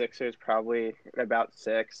take the Sixers probably in about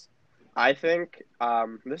 6. I think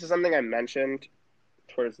this is something I mentioned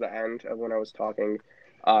towards the end of when I was talking.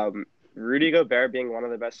 Rudy Gobert being one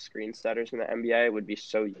of the best screen setters in the NBA would be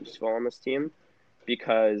so useful on this team,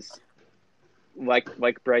 because like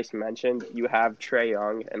Bryce mentioned, you have Trey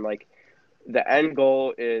Young, and like the end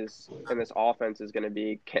goal is in this offense is going to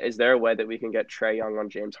be, is there a way that we can get Trae Young on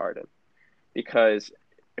James Harden? Because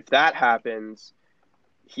if that happens,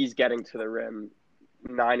 he's getting to the rim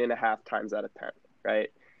 9.5 times out of 10,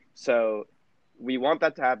 right? So we want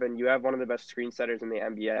that to happen. You have one of the best screen setters in the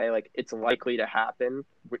NBA. Like, it's likely to happen.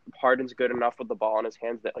 Harden's good enough with the ball in his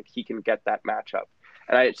hands that, like, he can get that matchup.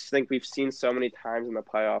 And I just think we've seen so many times in the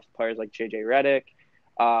playoffs, players like J.J. Redick,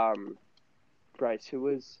 Bryce,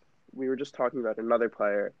 we were just talking about another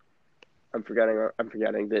player. I'm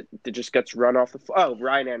forgetting that just gets run off the floor. Oh,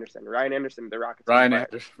 Ryan Anderson. The Rockets.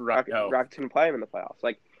 Rockets can play him in the playoffs.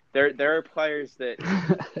 Like, there are players that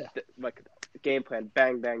like, game plan,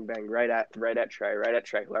 bang, bang, bang, right at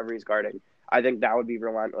Trae, whoever he's guarding. I think that would be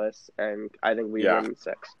relentless, and I think we win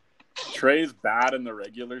 6. Trae's bad in the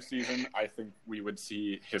regular season. I think we would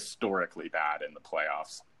see historically bad in the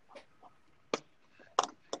playoffs.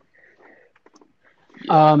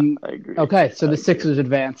 Yeah, I agree. Okay, so the Sixers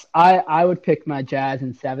advance. I would pick my Jazz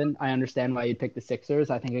in 7. I understand why you'd pick the Sixers.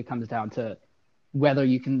 I think it comes down to whether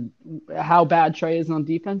you can, how bad Trae is on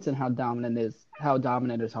defense and how dominant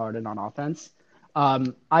is Harden on offense.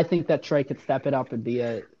 I think that Trae could step it up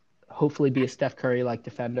and hopefully be a Steph Curry-like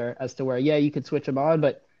defender, as to where, you could switch him on,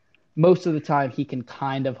 but most of the time he can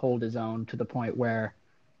kind of hold his own to the point where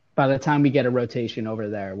by the time we get a rotation over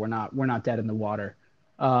there, we're not dead in the water.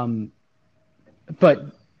 But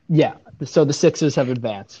yeah, so the Sixers have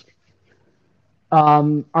advanced.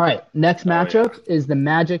 All right, next matchup is the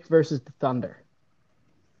Magic versus the Thunder.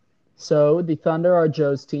 So the Thunder are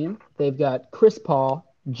Joe's team. They've got Chris Paul,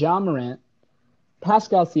 John Morant,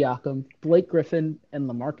 Pascal Siakam, Blake Griffin, and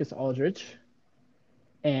LaMarcus Aldridge.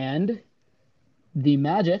 And the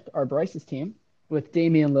Magic are Bryce's team with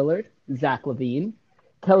Damian Lillard, Zach LaVine,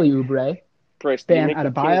 Kelly Oubre, Bryce, Bam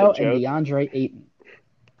Adebayo, and DeAndre Ayton.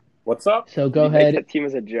 What's up? So go ahead. Make that team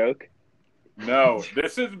as a joke? No,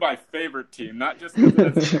 this is my favorite team, not just because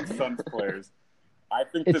it has Phoenix Suns players. I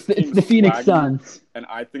think it's the Phoenix Suns, and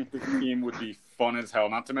I think this team would be fun as hell.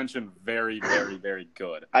 Not to mention very, very, very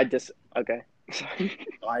good. Okay.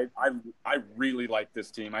 I really like this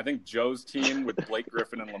team. I think Joe's team with Blake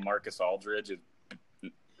Griffin and LaMarcus Aldridge is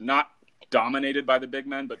not dominated by the big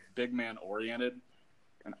men, but big man oriented.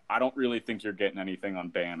 And I don't really think you're getting anything on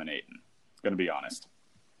Bam and Ayton. Going to be honest.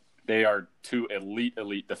 They are 2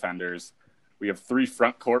 elite defenders. We have 3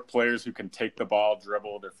 front court players who can take the ball,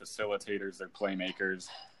 dribble. They're facilitators. They're playmakers.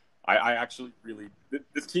 I actually really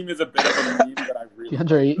 – this team is a bit of a meme that I really –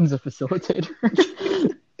 DeAndre Ayton's a facilitator.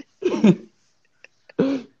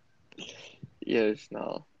 Yes,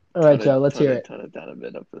 no. All right, Joe, let's hear it. Tone it down a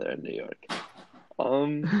bit up there in New York.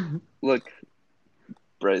 Look,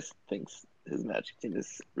 Bryce thinks his Magic team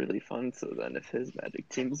is really fun, so then if his Magic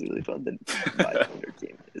team is really fun, then my Thunder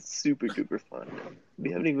team is super duper fun.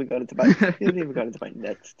 We haven't even got into my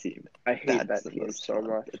Nets team. I hate that team so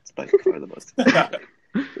much. It's by far the most fun.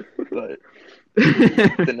 But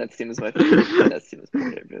the Nets team is my favorite. The Nets team is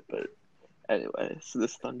my favorite. But anyway, so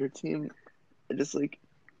this Thunder team, I just like.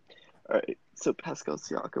 All right, so Pascal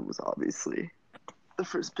Siakam was obviously the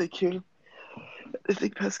first pick here. I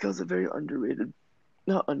think Pascal's a very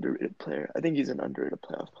not underrated player. I think he's an underrated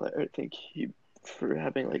playoff player. I think he, for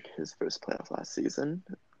having like his first playoff last season,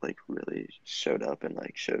 like really showed up and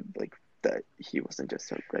like showed like that he wasn't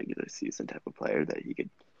just a regular season type of player, that he could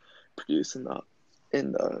produce in the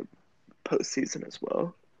postseason as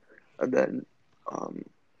well. And then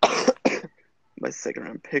my second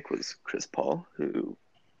round pick was Chris Paul, who,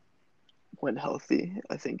 when healthy,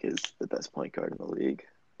 I think is the best point guard in the league,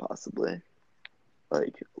 possibly.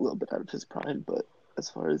 Like, a little bit out of his prime, but as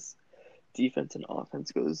far as defense and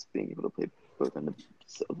offense goes, being able to play both ends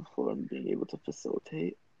of the floor and being able to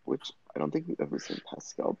facilitate, which I don't think we've ever seen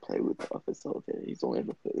Pascal play with a facilitator. He's only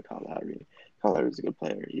ever played with Kyle Lowry. Kyle Lowry's a good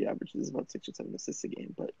player. He averages about 6 or 7 assists a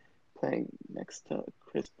game, but playing next to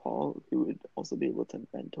Chris Paul, who would also be able to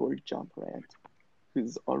mentor John Morant,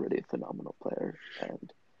 who's already a phenomenal player,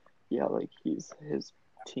 and yeah, like he's his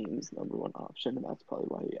team's number 1 option, and that's probably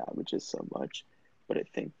why he averages so much. But I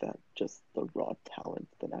think that just the raw talent,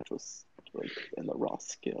 the natural, like, and the raw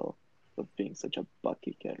skill of being such a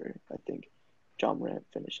bucket getter, I think John Morant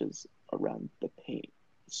finishes around the paint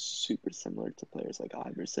super similar to players like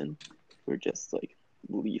Iverson, who are just like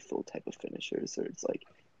lethal type of finishers, or it's like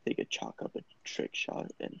they could chalk up a trick shot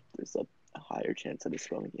and there's a higher chance that it's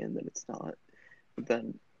going in than it's not. But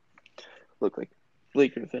then look, like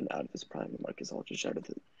Blake Griffin out of his prime and Marcus Aldridge out of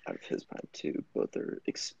his prime too. Both are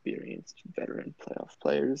experienced veteran playoff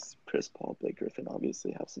players. Chris Paul, Blake Griffin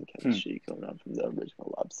obviously have some chemistry going on from the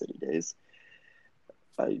original Lob City days.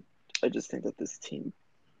 I just think that this team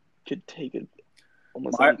could take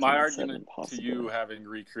almost My anything is said argument to impossible. you, having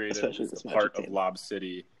recreated Especially as this a part Magic of team. Lob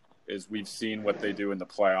City, is we've seen what they do in the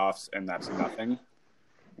playoffs, and that's nothing.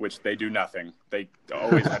 Which they do nothing. They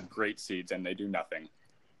always have great seeds, and they do nothing.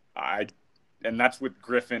 And that's with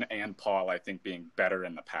Griffin and Paul, I think, being better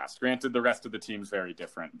in the past. Granted, the rest of the team's very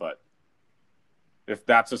different, but if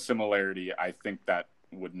that's a similarity, I think that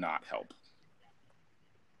would not help.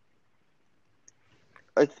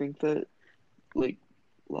 I think that, like,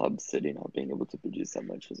 Lob City not being able to produce that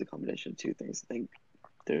much was a combination of two things. I think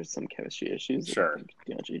there's some chemistry issues. Sure. I think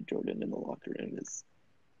DeAndre Jordan in the locker room is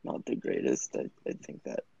not the greatest. I think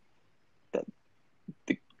that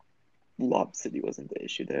the Lob City wasn't the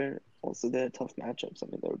issue there. Also, they had tough matchups. I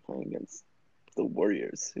mean, they were playing against the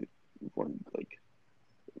Warriors, who weren't, like,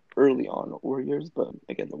 early on Warriors, but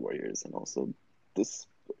again, the Warriors, and also this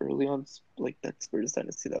early on, like, that Spurs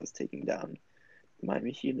dynasty that was taking down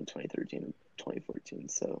Miami Heat in 2013 and 2014.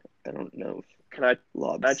 So I don't know if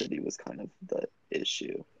Lob City was kind of the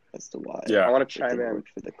issue as to why I want to it chime didn't in. work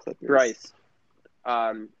for the Clippers. Bryce,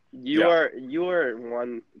 you are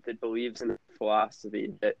one that believes in the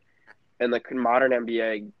philosophy that in the modern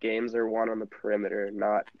NBA, games are won on the perimeter,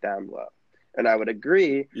 not down low. And I would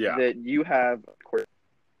agree that you have, of course,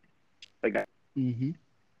 like,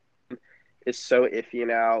 is so iffy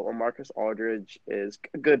now. Well, Marcus Aldridge is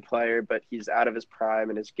a good player, but he's out of his prime,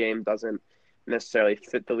 and his game doesn't necessarily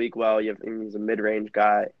fit the league well. He's a mid-range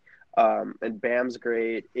guy. And Bam's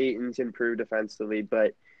great. Ayton's improved defensively,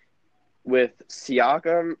 but with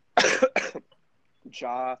Siakam,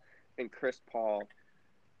 Ja, and Chris Paul,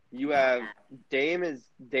 you have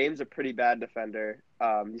Dame's a pretty bad defender.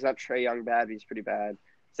 He's not Trae Young bad, but he's pretty bad.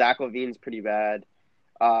 Zach LaVine's pretty bad.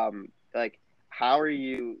 How are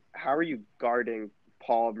you guarding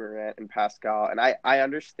Paul, Morant, and Pascal? And I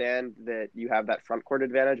understand that you have that front court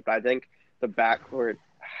advantage, but I think the backcourt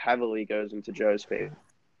heavily goes into Joe's favor.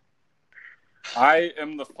 I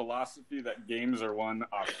am the philosophy that games are won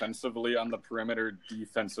offensively on the perimeter,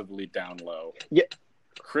 defensively down low. Yeah.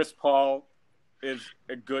 Chris Paul is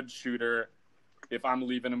a good shooter. If I'm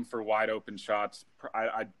leaving him for wide open shots,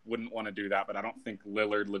 I wouldn't want to do that, but I don't think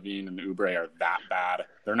Lillard, LaVine, and Oubre are that bad.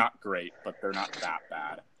 They're not great, but they're not that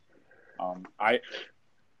bad.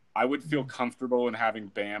 I would feel comfortable in having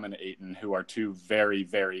Bam and Ayton, who are two very,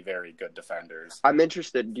 very, very good defenders. I'm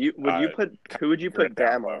interested. Who would you put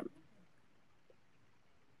Bam on?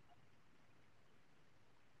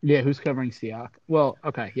 Yeah, who's covering Siakam? Well,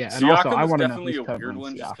 okay, yeah. And Siakam also, I is want to know definitely who's a covering weird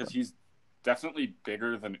one just because Siakam. he's definitely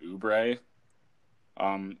bigger than Oubre.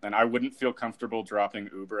 And I wouldn't feel comfortable dropping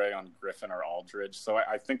Oubre on Griffin or Aldridge. So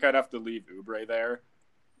I think I'd have to leave Oubre there.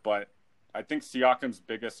 But I think Siakam's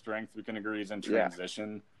biggest strength, we can agree, is in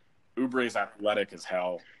transition. Yeah. Oubre's athletic as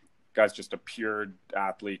hell. Guy's just a pure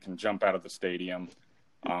athlete, can jump out of the stadium.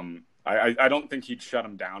 I don't think he'd shut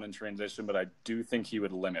him down in transition, but I do think he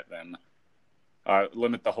would limit them.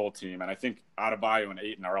 Limit the whole team. And I think Adebayo and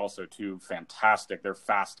Ayton are also two fantastic. They're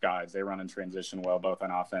fast guys. They run in transition well, both on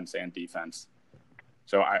offense and defense.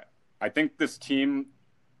 So I think this team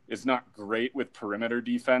is not great with perimeter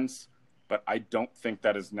defense, but I don't think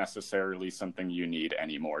that is necessarily something you need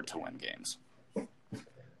anymore to win games.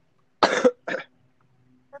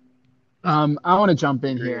 I want to jump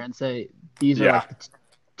in here and say these are like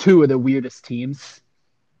two of the weirdest teams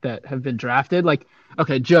that have been drafted. Like,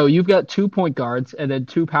 okay, Joe, you've got 2 point guards and then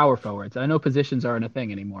 2 power forwards. I know positions aren't a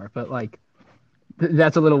thing anymore, but like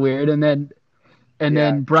that's a little weird. And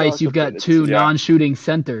then Bryce, you've got 2 non-shooting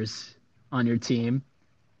centers on your team,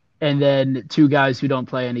 and then 2 guys who don't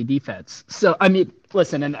play any defense. So I mean,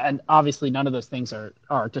 listen, and obviously none of those things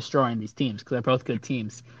are destroying these teams because they're both good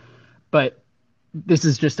teams, but this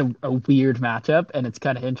is just a weird matchup, and it's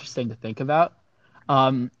kind of interesting to think about.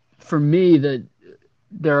 For me,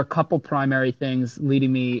 there are a couple primary things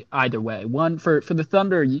leading me either way. One, for the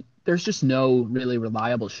Thunder, there's just no really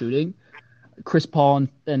reliable shooting. Chris Paul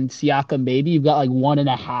and Siakam, maybe you've got like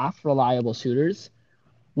 1.5 reliable shooters,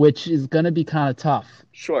 which is going to be kind of tough.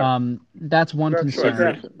 Sure. That's one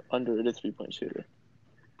concern. Underrated 3-point shooter.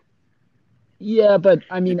 Yeah, but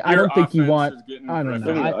I mean, I don't think you want. I don't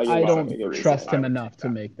know. I don't trust him enough to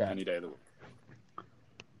make that. Any day of the week.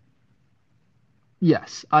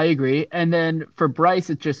 Yes, I agree. And then for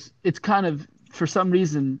Bryce, it's kind of, for some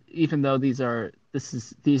reason, even though these are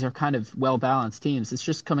kind of well balanced teams, it's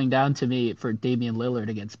just coming down to me for Damian Lillard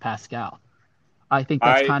against Pascal. I think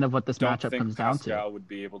that's kind of what this matchup comes down to. Pascal would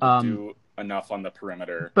be able to do enough on the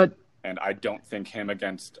perimeter, and I don't think him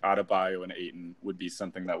against Adebayo and Ayton would be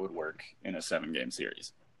something that would work in a 7-game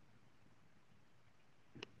series.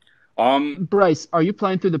 Bryce, are you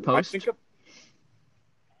playing through the post?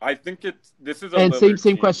 I think this is a and Lillard same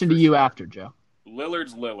team question to you sure. after, Joe.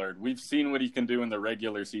 Lillard's Lillard. We've seen what he can do in the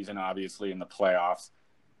regular season, obviously, in the playoffs.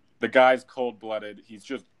 The guy's cold-blooded. He's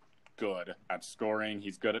just good at scoring.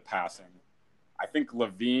 He's good at passing. I think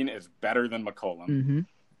Levine is better than McCollum. Mm-hmm.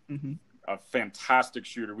 Mm-hmm. A fantastic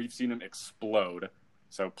shooter. We've seen him explode.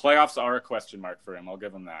 So playoffs are a question mark for him. I'll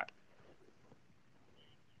give him that.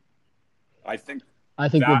 I think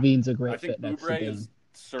Levine's a great fit next to Oubre Bane. is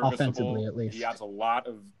serviceable. Offensively, at least. He has a lot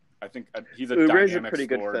of. I think he's a Oubre's dynamic a pretty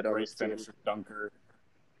good scorer, fit on great this team. finisher, dunker.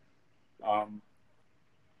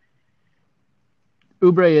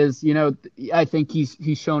 Oubre is, I think he's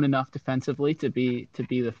shown enough defensively to be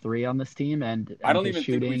the 3 on this team, and I don't his even think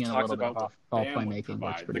shooting we've and a talked little bit about of the ball Bam would playmaking looks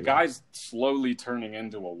provide. pretty The well. guy's slowly turning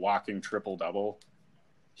into a walking triple-double.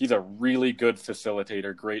 He's a really good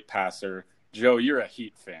facilitator, great passer. Joe, you're a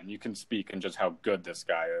Heat fan. You can speak on just how good this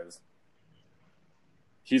guy is.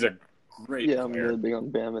 He's a great Yeah, I'm player. really big on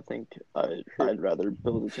Bam. I think I'd rather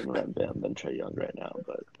build a team around Bam than Trae Young right now.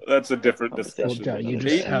 But That's a different Well, discussion. Joe, you Ayton-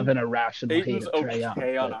 just have an irrational hate Aiton's of Trae Young.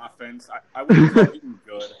 okay on but- offense. I wouldn't call Aiton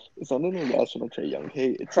good. it's not an irrational Trae Young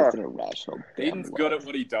hate. It's just an irrational Bam Aiton's good at love.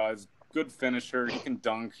 what he does. Good finisher. He can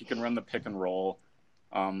dunk. He can run the pick and roll.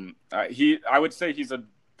 I would say he's a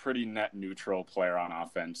pretty net neutral player on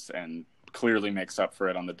offense and clearly makes up for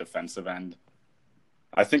it on the defensive end.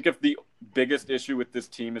 I think if the biggest issue with this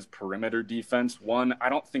team is perimeter defense, one, I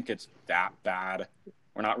don't think it's that bad.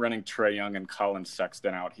 We're not running Trae Young and Colin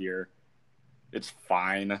Sexton out here. It's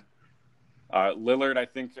fine. Lillard, I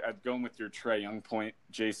think, going with your Trae Young point,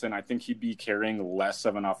 Jason, I think he'd be carrying less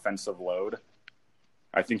of an offensive load.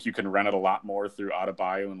 I think you can run it a lot more through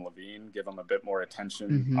Adebayo and Levine, give them a bit more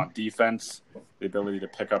attention on defense, the ability to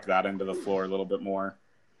pick up that end of the floor a little bit more.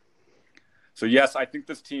 So, yes, I think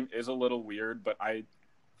this team is a little weird, but I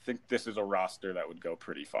think this is a roster that would go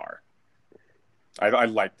pretty far. I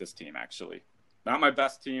like this team, actually. Not my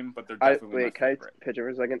best team, but they're definitely my favorite. Can I pitch it for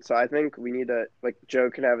a second? So I think we need to,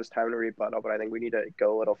 Joe can have his time to rebuttal, but I think we need to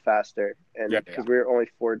go a little faster. And because we're only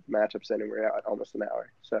 4 matchups in and we're at almost an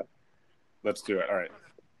hour. So let's do it. All right.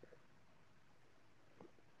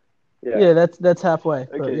 Yeah, that's halfway.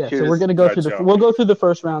 Okay, so we're gonna go through we'll go through the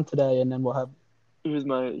first round today, and then we'll have. Here's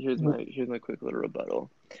my quick little rebuttal.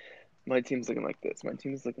 My team's looking like this. My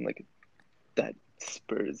team is looking like that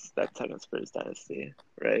second Spurs dynasty,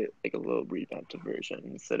 right? Like a little revamped version.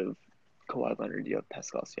 Instead of Kawhi Leonard, you have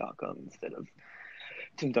Pascal Siakam. Instead of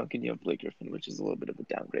Tim Duncan, you have Blake Griffin, which is a little bit of a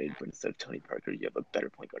downgrade. But instead of Tony Parker, you have a better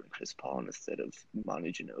point guard than Chris Paul. And instead of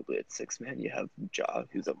Manu Ginobili at 6-man, you have Ja,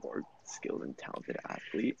 who's a more skilled and talented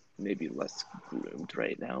athlete. Maybe less groomed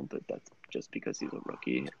right now, but that's just because he's a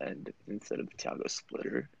rookie. And instead of Thiago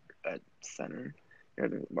Splitter at center, you're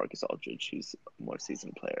having Marcus Aldridge, who's a more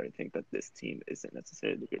seasoned player. I think that this team isn't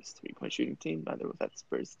necessarily the greatest three-point shooting team, neither was that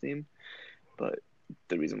Spurs team. But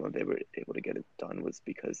the reason why they were able to get it done was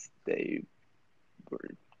because they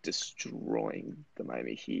were destroying the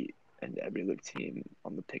Miami Heat and every other team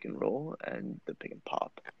on the pick and roll and the pick and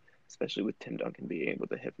pop, especially with Tim Duncan being able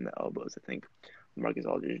to hit from the elbows. I think Marcus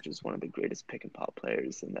Aldridge is one of the greatest pick and pop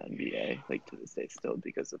players in the NBA, to this day still,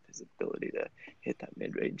 because of his ability to hit that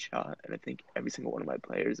mid-range shot. And I think every single one of my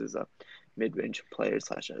players is a mid-range player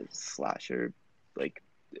 / a slasher.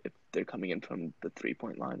 If they're coming in from the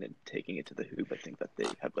three-point line and taking it to the hoop, I think that they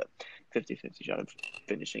have a 50-50 shot of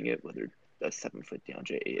finishing it, whether a 7-foot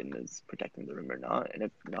DeAndre Ayton is protecting the rim or not. And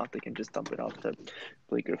if not, they can just dump it off to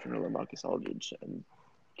Blake Griffin or Marcus Aldridge and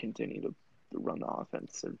continue to run the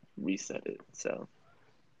offense or reset it. So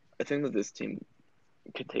I think that this team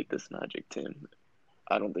could take this Magic team.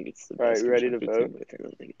 I don't think it's the best. All right, we ready to team, vote? but I think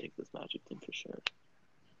that they could take this Magic team for sure.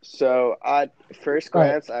 So at first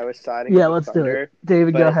glance, I was siding Yeah, with let's the Thunder, do it.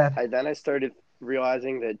 David, go ahead. Then I started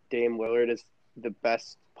realizing that Dame Lillard is the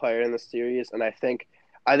best player in the series, and I think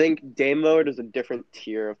Dame Lillard is a different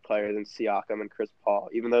tier of player than Siakam and Chris Paul.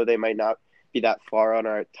 Even though they might not be that far on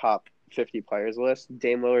our top 50 players list,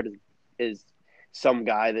 Dame Lillard is some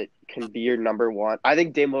guy that can be your number one. I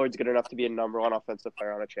think Dame Lillard's good enough to be a number one offensive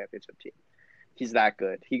player on a championship team. He's that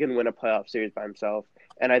good. He can win a playoff series by himself.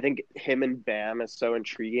 And I think him and Bam is so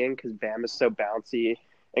intriguing because Bam is so bouncy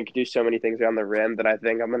and can do so many things around the rim that I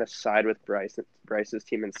think I'm going to side with Bryce's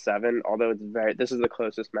team in 7, although this is the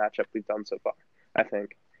closest matchup we've done so far, I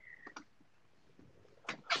think.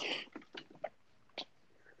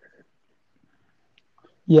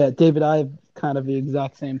 Yeah, David, I have kind of the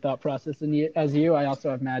exact same thought process as you. I also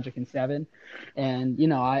have Magic in 7.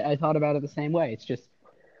 And, I thought about it the same way. It's just,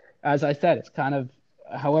 as I said, it's kind of,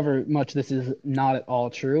 however much this is not at all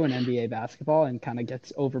true in NBA basketball and kind of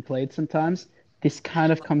gets overplayed sometimes, this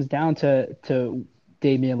kind of comes down to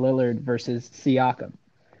Damian Lillard versus Siakam.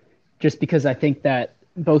 Just because I think that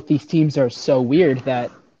both these teams are so weird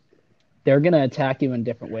that they're going to attack you in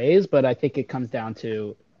different ways, but I think it comes down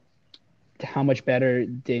to how much better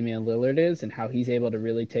Damian Lillard is and how he's able to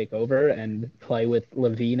really take over and play with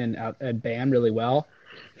Levine and Bam really well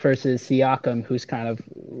versus Siakam, who's kind of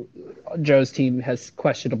Joe's team has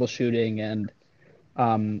questionable shooting and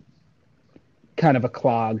kind of a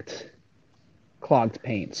clogged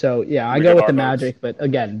paint. So yeah, I go with the Magic, but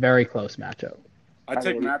again, very close matchup. I'd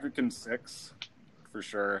take Magic in 6 for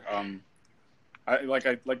sure.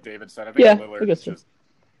 Like David said, I think Lillard is just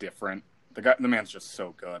different. The man's just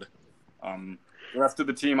so good. The rest of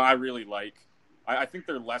the team I really like. I think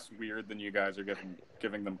they're less weird than you guys are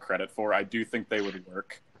giving them credit for. I do think they would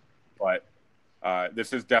work, but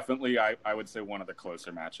this is definitely I would say one of the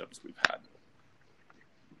closer matchups we've had.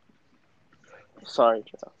 Sorry,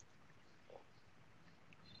 Joe.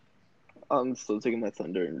 I'm still taking my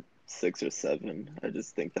Thunder in 6 or 7. I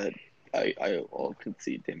just think that I all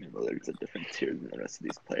concede Damian Lillard's a different tier than the rest of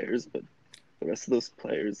these players, but the rest of those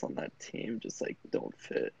players on that team just like don't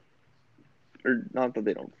fit. Or not that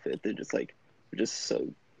they don't fit, they're just so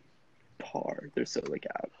par. They're so like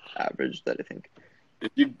average that I think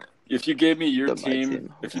if you gave me your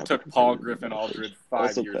team, if you took Paul Griffin Aldridge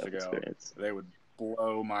 5 years ago, they would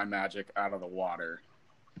blow my Magic out of the water.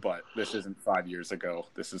 But this isn't 5 years ago.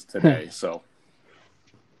 This is today. So,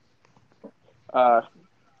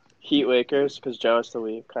 Heat Lakers because Joe has to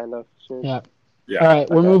leave, kind of. Yeah. All right,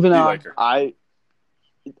 we're moving on.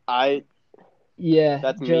 That's Joe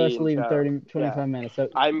has me to leave in 25 minutes. So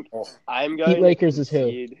I'm going. Heat Lakers is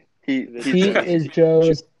who? Heat is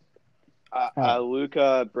Joe's.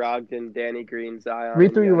 Luka, Brogdon, Danny Green, Zion.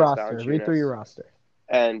 Read through your roster.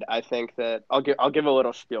 And I think that I'll give a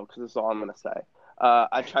little spiel because this is all I'm going to say.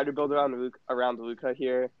 I tried to build around Luka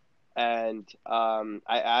here, and I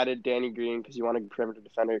added Danny Green because you want a perimeter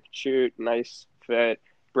defender who can shoot. Nice fit.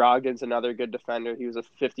 Brogdon's another good defender. He was a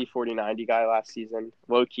 50, 40, 90 guy last season.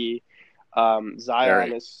 Low key.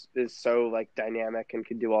 Zion is so like dynamic and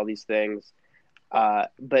can do all these things.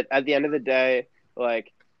 But at the end of the day,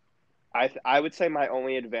 like I would say my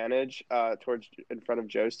only advantage in front of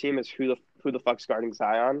Joe's team is who the fuck's guarding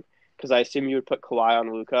Zion, because I assume you would put Kawhi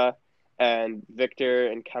on Luka, and Victor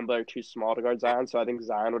and Kemba are too small to guard Zion, so I think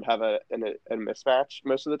Zion would have a mismatch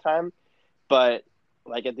most of the time. But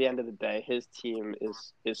like at the end of the day, his team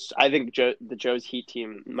is I think Joe's Heat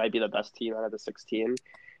team might be the best team out of the 16.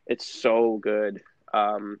 It's so good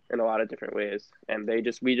in a lot of different ways, and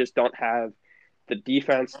we just don't have the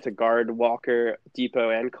defense to guard Walker, Depot,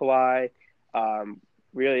 and Kawhi.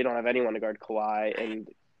 Really don't have anyone to guard Kawhi, and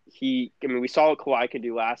we saw what Kawhi could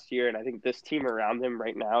do last year, and I think this team around him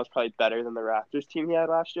right now is probably better than the Raptors team he had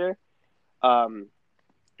last year. I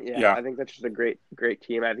think that's just a great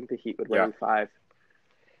team. I think the Heat would win in 5.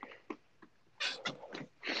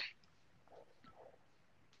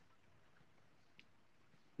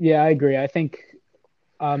 Yeah, I agree. I think,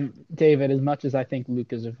 David, as much as I think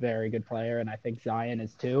Luke is a very good player, and I think Zion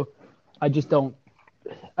is too, I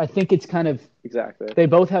think it's kind of exactly. They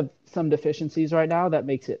both have some deficiencies right now that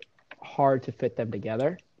makes it hard to fit them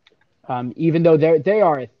together. Even though they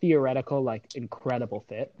are a theoretical, like incredible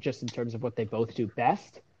fit, just in terms of what they both do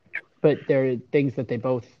best, but there are things that they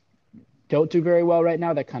both don't do very well right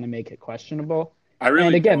now that kind of make it questionable. I really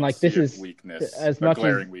and again, don't like see this is weakness, as much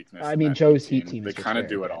glaring as weakness. I mean, Joe's Heat team. They kind of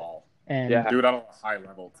do it all, and do it on a high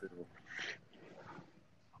level too.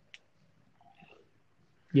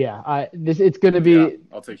 Yeah, it's going to be. Yeah,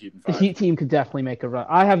 I'll take Heat in 5. The Heat team could definitely make a run.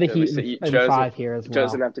 I have the Heat in 5 here as well. Joe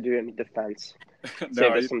doesn't have to do any defense.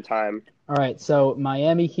 Save us some time. All right, so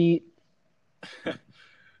Miami Heat.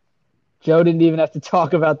 Joe didn't even have to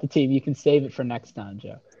talk about the team. You can save it for next time,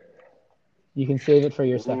 Joe. You can save it for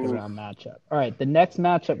your second round matchup. All right, the next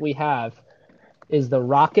matchup we have is the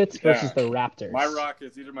Rockets versus the Raptors. My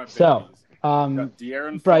Rockets, these are my babies. So,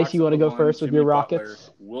 Bryce, you want to go 1, first with Jimmy your Butler, Rockets?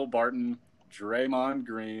 Will Barton, Draymond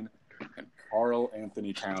Green, and Karl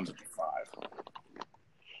Anthony Towns at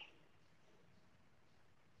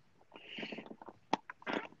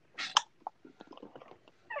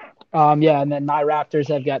 5. And then my Raptors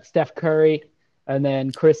have got Steph Curry, and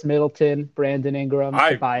then Chris Middleton, Brandon Ingram,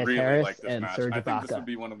 Tobias Harris, like and match. Serge I think Ibaka. this would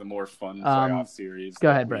be one of the more fun playoff series go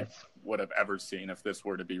ahead, Bryce. Would have ever seen if this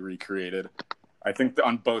were to be recreated. I think that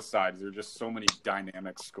on both sides, there are just so many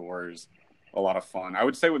dynamic scores. A lot of fun. I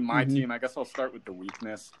would say with my team, I guess I'll start with the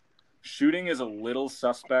weakness. Shooting is a little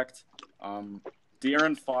suspect.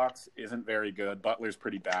 De'Aaron Fox isn't very good. Butler's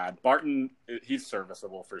pretty bad. Barton, he's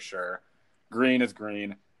serviceable for sure. Green is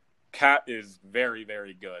green. Cat is very,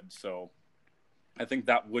 very good. So I think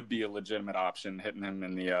that would be a legitimate option, hitting him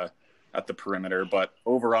in the at the perimeter. But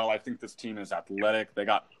overall, I think this team is athletic. They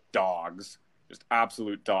got dogs, just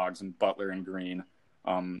absolute dogs in Butler and Green.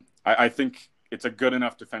 I think it's a good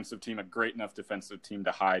enough defensive team, a great enough defensive team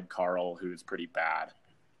to hide Carl, who's pretty bad.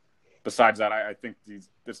 Besides that, I think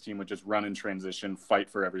this team would just run in transition, fight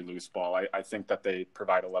for every loose ball. I think that they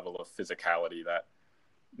provide a level of physicality that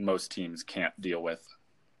most teams can't deal with.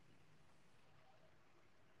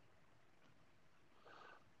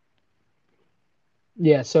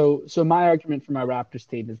 Yeah, so my argument for my Raptors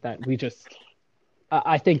team is that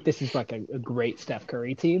I think this is like a great Steph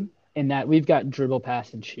Curry team in that we've got dribble,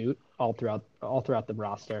 pass, and shoot all throughout the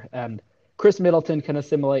roster. And Chris Middleton can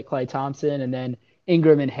assimilate Klay Thompson, and then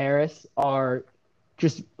Ingram and Harris are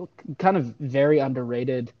just kind of very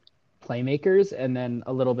underrated playmakers, and then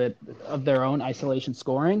a little bit of their own isolation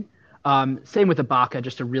scoring. Same with Ibaka,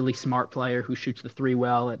 just a really smart player who shoots the three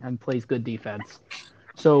well and plays good defense.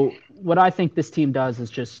 So what I think this team does is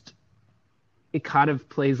just it kind of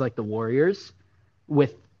plays like the Warriors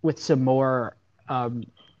with some more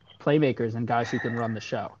playmakers and guys who can run the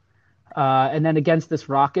show. And then against this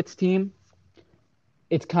Rockets team,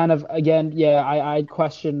 it's kind of, again, I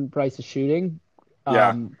question Bryce's shooting.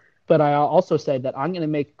 But I also say that I'm going to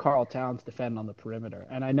make Karl Towns defend on the perimeter.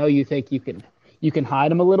 And I know you think you can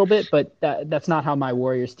hide him a little bit, but that's not how my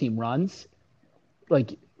Warriors team runs.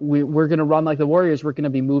 Like we're going to run like the Warriors. We're going to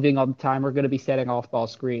be moving all the time. We're going to be setting off ball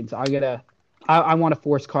screens. I want to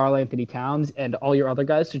force Karl Anthony Towns and all your other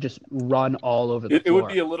guys to just run all over the floor. It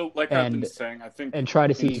would be a little like I've been saying. I think and try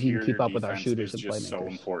to see if you can keep up with our shooters and playmakers. Is just so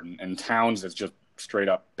important, and Towns is just straight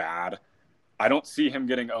up bad. I don't see him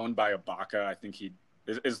getting owned by Ibaka. I think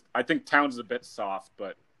I think Towns is a bit soft,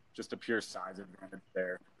 but just a pure size advantage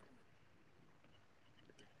there.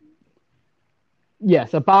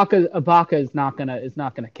 Yes, Ibaka is not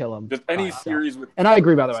gonna kill him. Just any series with, and I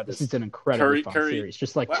agree, by the way, this is an incredibly fun series.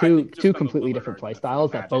 Just like two completely different play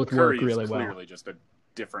styles that both work really well. Clearly, just a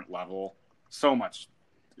different level. So much,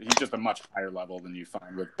 he's just a much higher level than you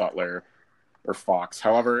find with Butler or Fox.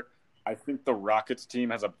 However, I think the Rockets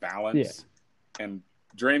team has a balance, and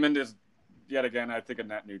Draymond is yet again, I think, a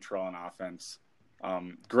net neutral on offense.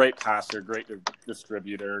 Great passer, great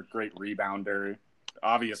distributor, great rebounder.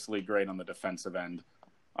 Obviously great on the defensive end.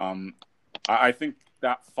 I think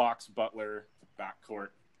that Fox-Butler backcourt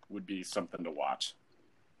would be something to watch.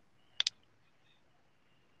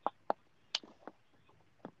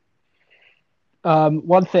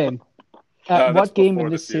 One thing. At what game in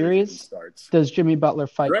this series does Jimmy Butler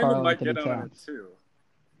fight Karl Anthony Towns?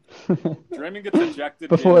 Draymond gets ejected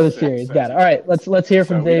before the series. Got it. All right, let's hear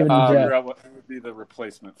from David and Jeff. What would be the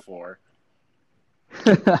replacement for?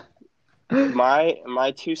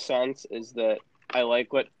 My 2 cents is that I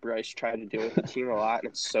like what Bryce tried to do with the team a lot, and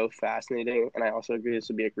it's so fascinating. And I also agree this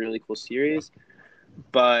would be a really cool series.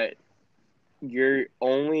 But you're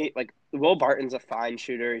only like Will Barton's a fine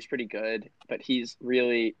shooter; he's pretty good, but he's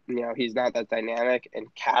really he's not that dynamic.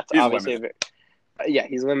 And Cat's obviously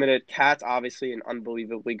he's limited. Cat's obviously an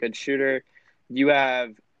unbelievably good shooter. You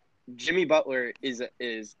have Jimmy Butler is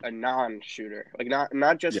a non-shooter, like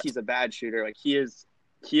not just he's a bad shooter, like he is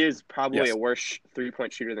probably a worse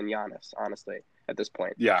 3-point shooter than Giannis, honestly, at this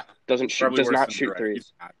point. Yeah. Does not shoot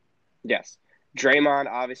threes. Yes. Draymond,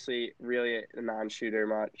 obviously, really a non-shooter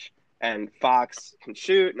much. And Fox can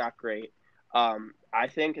shoot, not great. I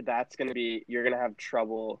think that's going to be – you're going to have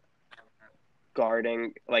trouble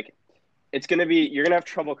guarding. Like, you're going to have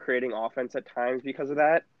trouble creating offense at times because of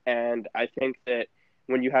that. And I think that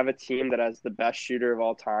when you have a team that has the best shooter of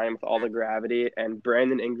all time with all the gravity and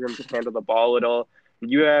Brandon Ingram can handle the ball a little –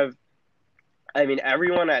 you have,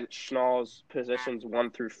 everyone at Schnall's positions 1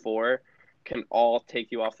 through 4 can all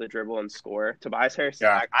take you off the dribble and score. Tobias Harris,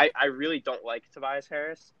 I really don't like Tobias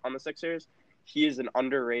Harris on the Sixers. He is an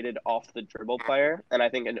underrated off the dribble player, and I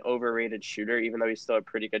think an overrated shooter, even though he's still a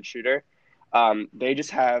pretty good shooter. I just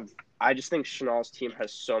think Schnall's team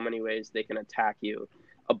has so many ways they can attack you.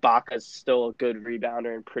 Ibaka's still a good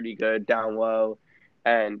rebounder and pretty good down low,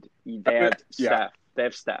 and they have Steph. They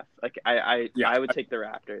have Steph. Like I would take the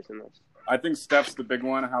Raptors in this. I think Steph's the big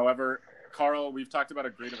one. However, Karl, we've talked about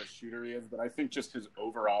how great of a shooter he is, but I think just his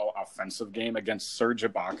overall offensive game against Serge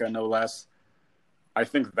Ibaka, no less, I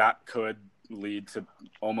think that could lead to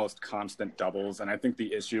almost constant doubles. And I think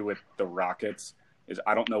the issue with the Rockets is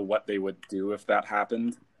I don't know what they would do if that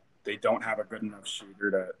happened. They don't have a good enough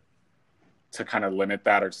shooter to kind of limit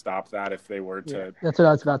that or stop that if they were to. That's what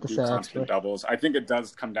I was about to say. Constant doubles. I think it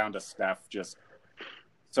does come down to Steph just.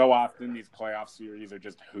 So often these playoff series are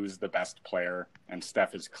just who's the best player, and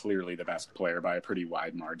Steph is clearly the best player by a pretty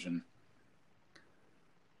wide margin.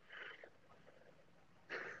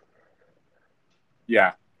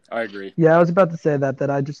 Yeah, I agree. Yeah, I was about to say that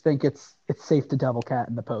I just think it's safe to double cat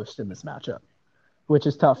in the post in this matchup, which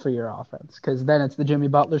is tough for your offense because then it's the Jimmy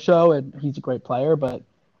Butler show and he's a great player, but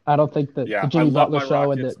I don't think that the Yeah, I Jimmy love Butler my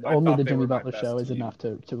show and Rockets. I only thought the they Jimmy were my Butler show best is team. enough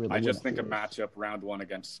to really I win just a think a series. matchup round one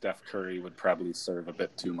against Steph Curry would probably serve a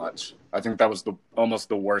bit too much. I think that was almost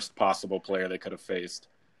the worst possible player they could have faced.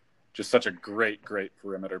 Just such a great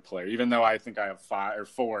perimeter player. Even though I think I have 5 or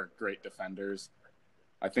 4 great defenders,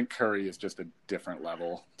 I think Curry is just a different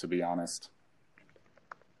level, to be honest.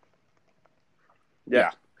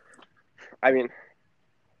 Yeah. I mean,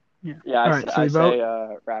 Yeah. yeah, All right, so I we say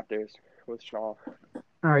vote. Raptors with Shaw.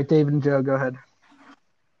 All right, David and Joe, go ahead.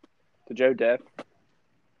 To Joe Dip.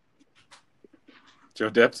 Joe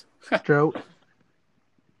dipped? Joe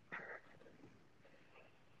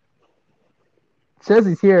says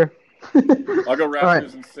he's here. I'll go Raptors All right.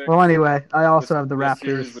 in 6. Well, anyway, I also have the This Raptors.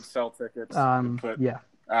 series would sell tickets. Would put Yeah,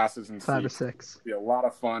 asses in 5 or seats. 6. Be a lot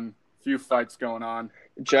of fun. Few fights going on.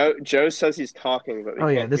 Joe says he's talking, but we Oh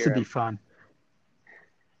yeah, can't this hear would be him. fun.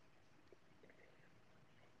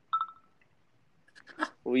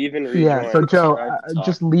 Leave and rejoin. Yeah, so Joe,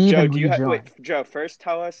 just leave Joe, and rejoin. wait, Joe, first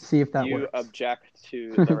tell us See if that you works. object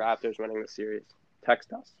to the Raptors winning the series.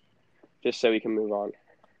 Text us. Just so we can move on.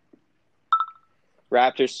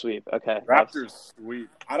 Raptors sweep. Okay. Raptors nice. sweep.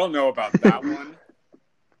 I don't know about that one.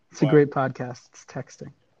 It's a great podcast. It's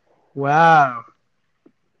texting. Wow.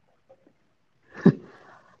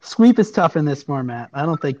 Sweep is tough in this format. I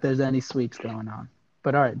don't think there's any sweeps going on.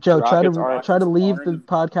 But all right, Joe, try to leave the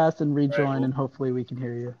podcast and rejoin, right, and hopefully we can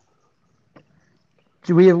hear you.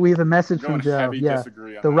 We have a message from Joe. Yeah,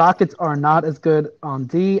 the Rockets are not as good on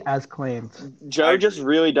D as claimed. Joe just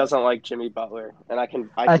really doesn't like Jimmy Butler, and I think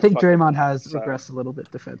Draymond has regressed a little bit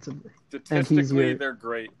defensively. Statistically, they're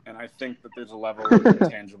great, and I think that there's a level of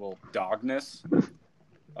intangible dogness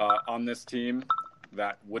on this team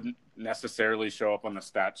that wouldn't necessarily show up on the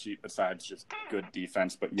stat sheet besides just good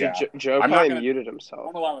defense. But yeah, Joe probably muted himself. I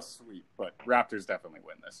won't allow a sweep, but Raptors definitely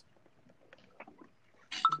win this.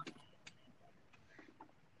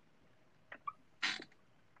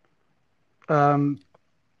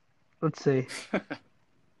 Let's see.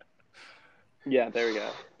 Yeah, there we go.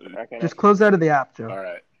 Okay, just close out of the app, Joe. All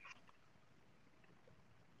right.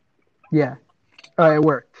 Yeah. All right, it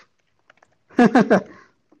worked.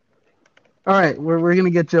 All right, we're gonna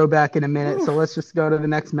get Joe back in a minute, so let's just go to the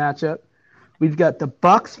next matchup. We've got the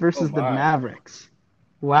Bucks versus the Mavericks.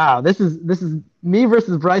 Wow, this is me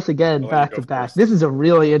versus Bryce again, back to back. This is a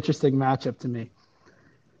really interesting matchup to me.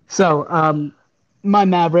 So, my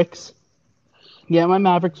Mavericks.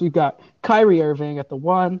 We've got Kyrie Irving at the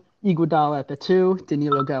 1, Iguodala at the 2,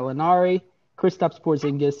 Danilo Gallinari, Kristaps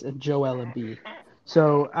Porzingis, and Joel Embiid.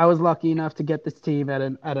 So I was lucky enough to get this team at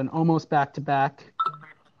an almost back-to-back.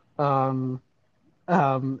 And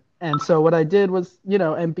so what I did was,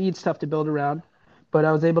 Embiid's tough to build around, but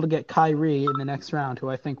I was able to get Kyrie in the next round, who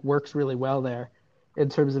I think works really well there in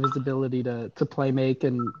terms of his ability to play make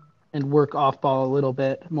and work off ball a little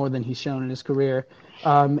bit more than he's shown in his career.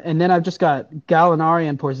 And then I've just got Gallinari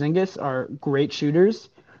and Porzingis are great shooters.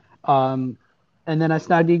 And then I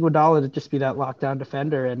snagged Iguodala to just be that lockdown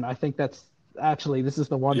defender. And I think this is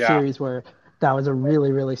the one series where that was a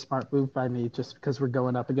really, really smart move by me just because we're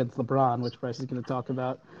going up against LeBron, which Bryce is going to talk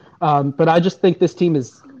about. But I just think this team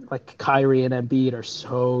is like Kyrie and Embiid are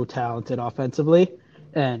so talented offensively.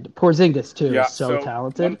 And Porzingis, too, is so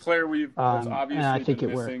talented. One player that's obviously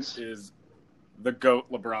been missing is the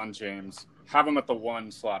GOAT, LeBron James. Have him at the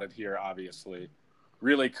 1 slotted here, obviously.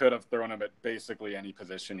 Really could have thrown him at basically any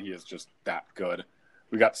position. He is just that good.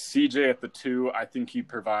 We got CJ at the 2. I think he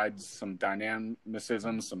provides some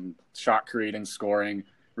dynamicism, some shot creating, scoring.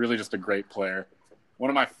 Really just a great player. One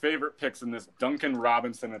of my favorite picks in this, Duncan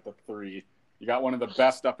Robinson at the 3. You got one of the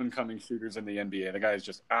best up-and-coming shooters in the NBA. The guy is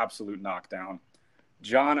just absolute knockdown.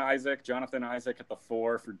 Jonathan Isaac at the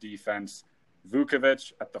 4 for defense.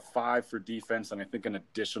 Vukovic at the 5 for defense, and I think an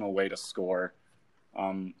additional way to score.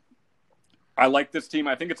 I like this team.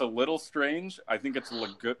 I think it's a little strange. I think it's a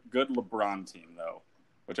good LeBron team, though,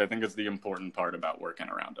 which I think is the important part about working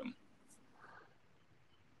around him.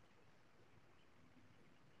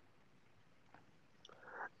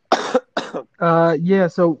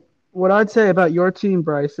 So what I'd say about your team,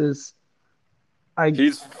 Bryce, is I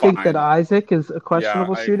think that Isaac is a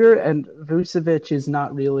questionable shooter, and Vucevic is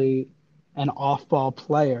not really an off-ball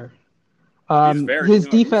player. His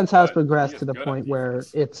defense has progressed to the point where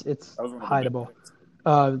it's hideable.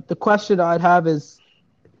 The question I'd have is,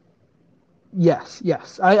 yes,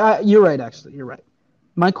 you're right. Actually, you're right.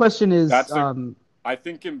 My question is, I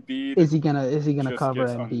think Embiid is he gonna cover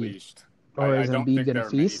Embiid? unleashed. or I is don't Embiid think going there to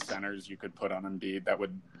are many feast? centers you could put on Embiid that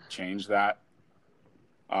would change that.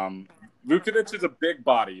 Vucevic is a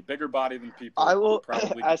bigger body than people I will,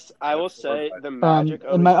 probably I will credit for, say but the Magic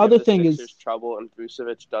And my always give other the thing Sixers is trouble, and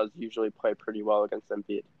Vucevic does usually play pretty well against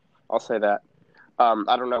Embiid. I'll say that.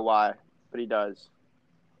 I don't know why, but he does.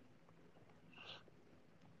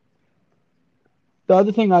 the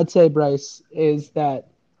other thing I'd say, Bryce, is that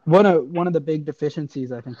one of the big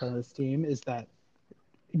deficiencies I think on this team is that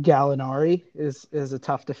Gallinari is a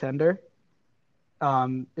tough defender.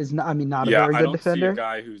 Is not, I mean, not a yeah, very I good don't see a defender,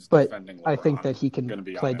 guy who's but defending I think LeBron. that he I'm can going to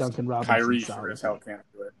be play honest. Duncan Robinson Kyrie sure as hell solidly. can't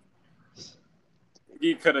do it.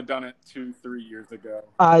 He could have done it 2-3 years ago.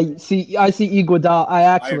 I see Iguodala.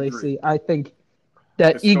 I agree. I think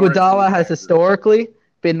that Historically, Iguodala I has agree. historically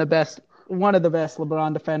been one of the best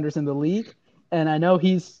LeBron defenders in the league, and I know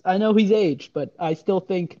he's aged, but I still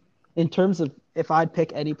think in terms of if I'd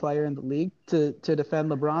pick any player in the league to defend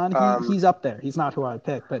LeBron, Um, he's up there. He's not who I'd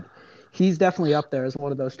pick, but he's definitely up there as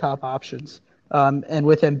one of those top options. And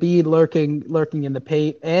with Embiid lurking in the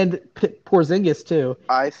paint and Porzingis too,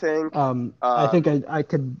 I think I think I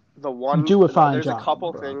could do a fine there's a job,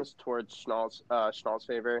 couple LeBron. things towards Schnall's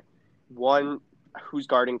favor. One, who's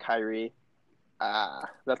guarding Kyrie?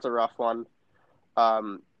 That's a rough one.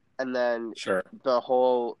 And then Sure. the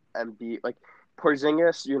whole Embiid, like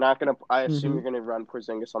Porzingis, you're not gonna. I assume Mhm. you're gonna run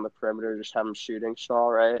Porzingis on the perimeter, just have him shooting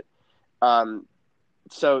Schnall, right?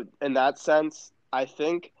 So in that sense, I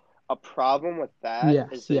think a problem with that is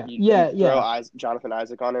Yes, that yeah, you yeah, throw yeah. Jonathan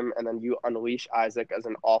Isaac on him, and then you unleash Isaac as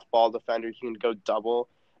an off-ball defender. He can go double,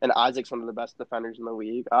 and Isaac's one of the best defenders in the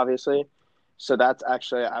league, obviously. So that's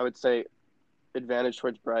actually, I would say, advantage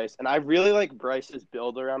towards Bryce. And I really like Bryce's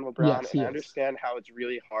build around LeBron, Yes, and he I is. understand how it's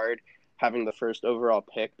really hard having the first overall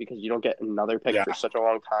pick because you don't get another pick Yeah. for such a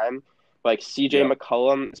long time. Like CJ Yeah.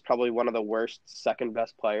 McCollum is probably one of the worst second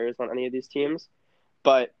best players on any of these teams.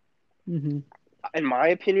 But Hmm. in my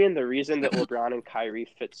opinion, the reason that LeBron and Kyrie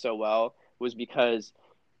fit so well was because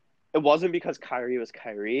it wasn't because Kyrie was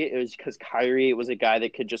Kyrie. It was because Kyrie was a guy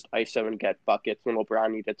that could just ISO and get buckets when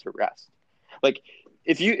LeBron needed to rest. Like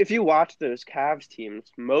if you watch those Cavs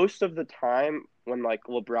teams, most of the time when like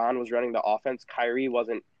LeBron was running the offense, Kyrie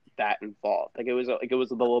wasn't that involved. Like it was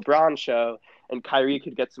the LeBron show, and Kyrie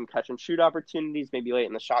could get some catch and shoot opportunities, maybe late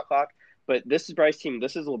in the shot clock. But this is Bryce's team.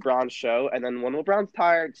 This is LeBron's show, and then when LeBron's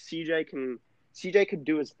tired, CJ could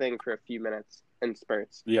do his thing for a few minutes in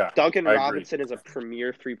spurts. Yeah. Duncan I agree. Robinson is a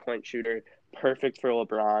premier 3-point shooter, perfect for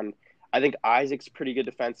LeBron. I think Isaac's pretty good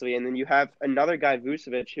defensively, and then you have another guy,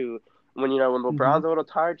 Vucevic, who when LeBron's a little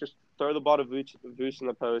tired, just throw the ball to Vuce in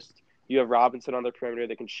the post. You have Robinson on the perimeter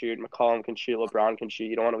that can shoot. McCollum can shoot. LeBron can shoot.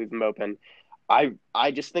 You don't want to leave him open.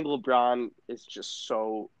 I just think LeBron is just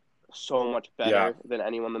so much better than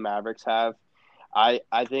anyone the Mavericks have. I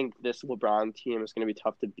think this LeBron team is going to be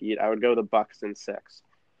tough to beat. I would go the Bucks in 6.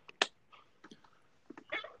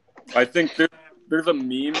 I think there's a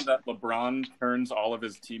meme that LeBron turns all of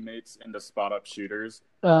his teammates into spot-up shooters.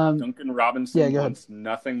 Duncan Robinson wants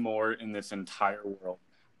nothing more in this entire world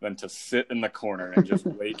than to sit in the corner and just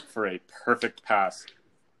wait for a perfect pass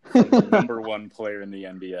from the number one player in the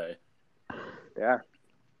NBA. Yeah.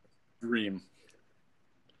 Dream.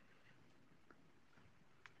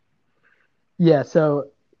 Yeah, so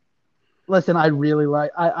listen, I'm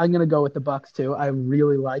gonna go with the Bucks too. I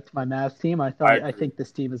really liked my Mavs team. I think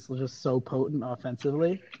this team is just so potent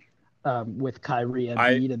offensively, with Kyrie and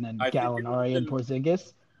Embiid and then Gallinari and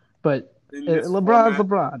Porzingis. But LeBron's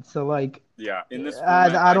LeBron, so like in this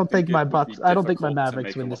format, I don't think my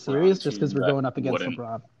Mavericks win the series just because we're going up against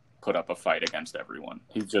LeBron. Put up a fight against everyone.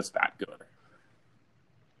 He's just that good.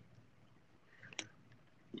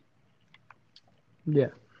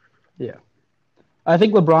 Yeah. I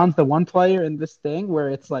think LeBron's the one player in this thing where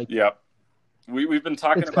it's like. Yep. We've been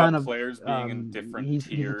talking about players being in different tiers.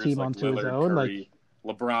 He's a team like onto Lillard, his own. Curry.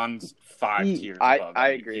 LeBron's 5 tiers above. I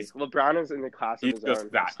agree. LeBron is in the class of his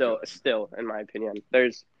own. Still, in my opinion,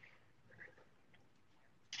 there's.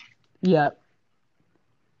 Yeah.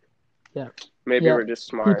 Maybe we're just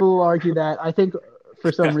smart. People will argue that. I think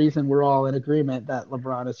for some reason we're all in agreement that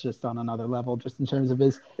LeBron is just on another level, just in terms of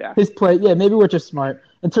his play. Yeah, maybe we're just smart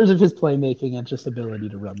in terms of his playmaking and just ability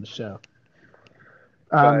to run the show.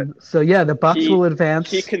 The Bucks will advance.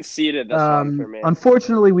 He conceded this one for me.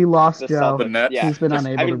 Unfortunately, we lost Joe. He's been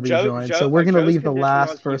unable to rejoin, so we're going to leave the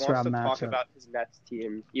last first-round matchup. He wants to talk about his Nets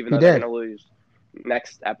team, even though they're going to lose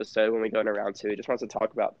next episode when we go into round 2. He just wants to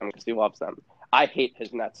talk about them because he loves them. I hate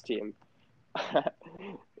his Nets team.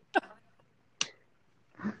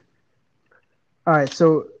 All right,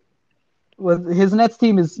 so his Nets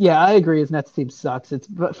team is I agree. His Nets team sucks.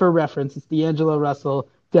 But for reference, it's D'Angelo Russell,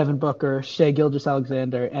 Devin Booker, Shea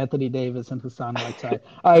Gilgeous-Alexander, Anthony Davis, and Hassan Whiteside.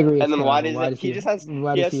 I agree, And it's then why terrible. does Why it? does he He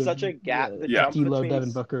has have such a gap. The Yeah. jump D'Lo, between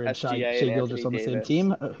Devin Booker, and SGA Shea and Gilgeous Anthony on the same Davis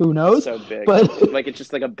team? Who is knows? so big. But Like it's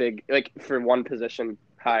just like a big for one position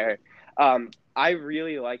higher. I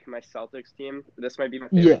really like my Celtics team. This might be my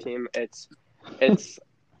favorite yeah, team. It's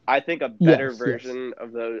I think a better yes, yes. version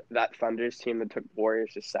of that Thunder's team that took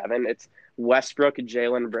Warriors to 7. It's Westbrook,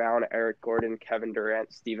 Jaylen Brown, Eric Gordon, Kevin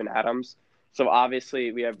Durant, Steven Adams. So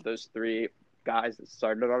obviously we have those 3 guys that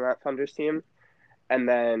started on that Thunder's team, and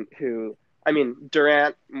then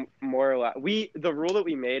Durant more or less. The rule that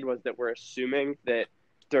we made was that we're assuming that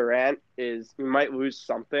Durant we might lose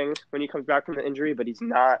something when he comes back from the injury, but he's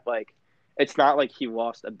not like. It's not like he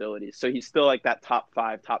lost abilities. So he's still like that top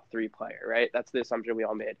 5, top 3 player, right? That's the assumption we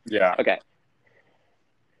all made. Yeah. Okay.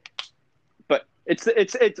 But it's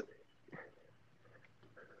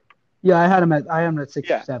Yeah, I am at 6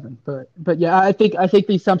 or yeah. 7, but yeah, I think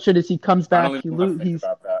the assumption is he comes I back, don't even want to think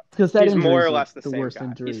about that. because that He's injury more is or like less the the same worst guy.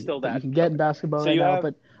 He's injury still that you that can get in basketball So right you now. have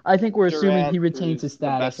But I think we're assuming Durant, he retains his who's the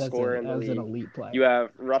status best scorer in the as an league. elite player. You have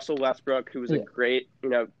Russell Westbrook, who was a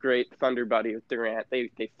Yeah. great Thunder buddy with Durant. They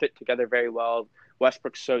fit together very well.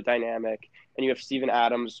 Westbrook's so dynamic, and you have Steven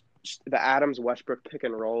Adams. The Adams Westbrook pick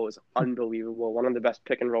and roll is unbelievable. One of the best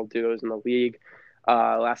pick and roll duos in the league.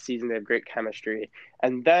 Last season they have great chemistry,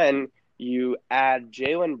 and then you add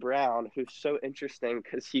Jaylen Brown, who's so interesting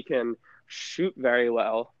because he can shoot very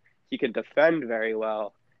well, he can defend very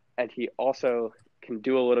well, and he also can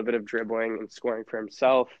do a little bit of dribbling and scoring for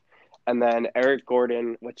himself. And then Eric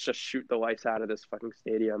Gordon, let's just shoot the lights out of this fucking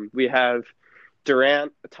stadium. We have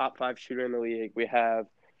Durant, a top 5 shooter in the league. We have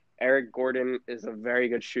Eric Gordon is a very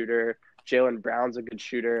good shooter. Jaylen Brown's a good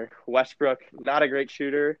shooter. Westbrook, not a great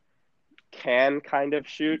shooter, can kind of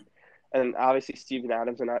shoot. And obviously Steven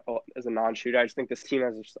Adams is a non-shooter. I just think this team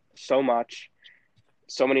has so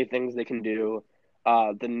many things they can do.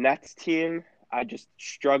 The Nets team, I just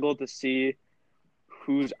struggle to see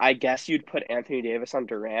I guess you'd put Anthony Davis on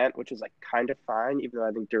Durant, which is like kind of fine, even though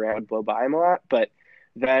I think Durant would blow by him a lot. But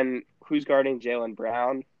then who's guarding Jaylen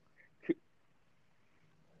Brown?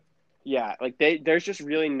 Yeah, like there's just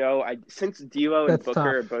really no. Since D'Lo and That's Booker tough.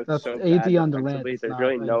 are both That's so AD bad on Durant defensively, is there's not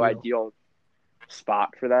really no ideal. ideal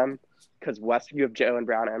spot for them because you have Jaylen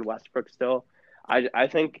Brown and Westbrook still. I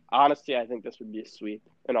think honestly, I think this would be a sweep.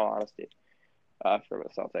 In all honesty, for the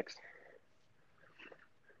Celtics.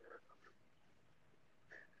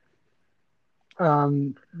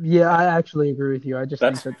 Yeah, I actually agree with you. I just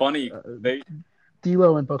That's think that funny.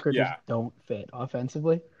 D'Lo and Booker Yeah. just don't fit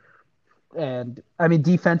offensively. And I mean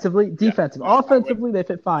defensively. Yeah, no, Offensively, they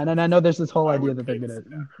fit fine. And I know there's this whole I idea would that they're pick- gonna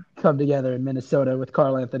yeah. come together in Minnesota with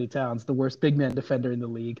Karl Anthony Towns, the worst big man defender in the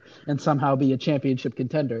league, and somehow be a championship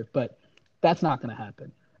contender. But that's not gonna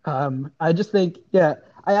happen. I just think, I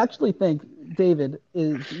actually think, David,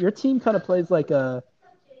 is your team kind of plays like the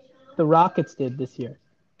Rockets did this year,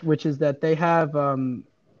 which is that they have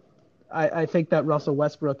I think that Russell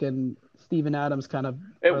Westbrook and Steven Adams kind of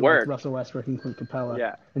It are worked. like Russell Westbrook and Clint Capella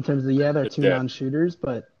Yeah. in terms of they're It two did. non-shooters,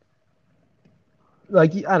 but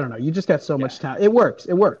like I don't know, you just got so much talent. It works.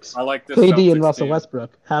 I like this KD Celtics and Russell team.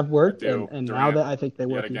 Westbrook have worked, I do. and now Durant, that I think they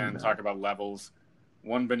work yet even again, better. talk about levels.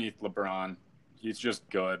 One beneath LeBron. He's just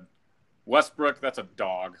good. Westbrook, that's a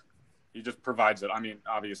dog. He just provides it. I mean,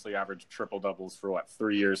 obviously averaged triple doubles for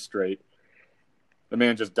 3 years straight. The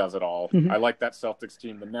man just does it all. Mhm. I like that Celtics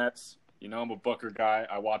team. The Nets, I'm a Booker guy.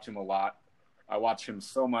 I watch him a lot. I watch him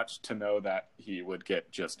so much to know that he would get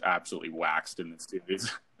just absolutely waxed in this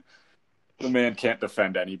series. The man can't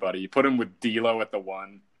defend anybody. You put him with D'Lo at the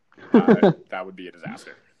 1, that would be a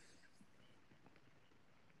disaster.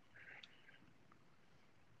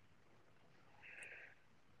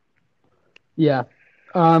 Yeah.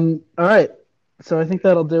 All right. So I think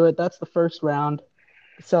that'll do it. That's the first round.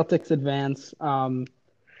 The Celtics advance.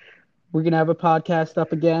 We're gonna have a podcast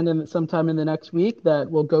up again and sometime in the next week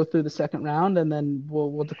that we'll go through the second round and then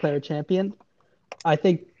we'll declare a champion. I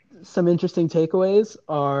think some interesting takeaways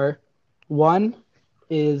are, one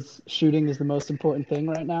is shooting is the most important thing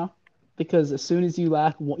right now, because as soon as you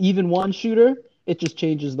lack even one shooter, it just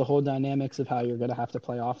changes the whole dynamics of how you're going to have to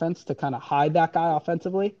play offense to kind of hide that guy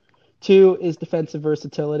offensively. Two is defensive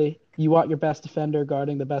versatility. You want your best defender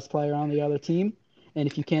guarding the best player on the other team. And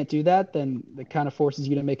if you can't do that, then it kind of forces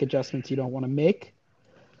you to make adjustments you don't want to make.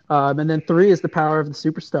 And then three is the power of the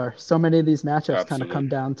superstar. So many of these matchups kind of come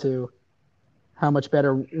down to how much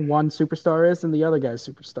better one superstar is than the other guy's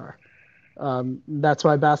superstar. That's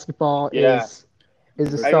why basketball is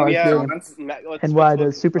a star game, and why the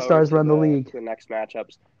superstars run the league. The next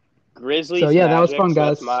matchups. Grizzlies So, yeah, that was Magic, fun, so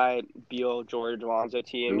that's guys. my Beal, George, Lonzo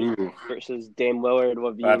team Ooh, versus Dame Lillard,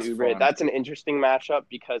 Levine, that's Oubre. fun. That's an interesting matchup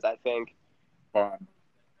because I think Fun.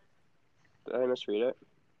 did I misread it?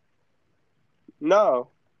 No.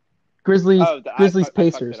 Grizzlies Oh, I fucked it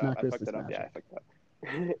Pacers, up. not I fucked Grizzlies it up. Yeah, Magic. I fucked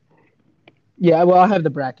it up. Yeah, well, I have the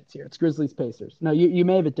brackets here. It's Grizzlies Pacers. No, you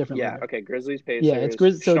may have it differently. Yeah, okay. Grizzlies, Yeah,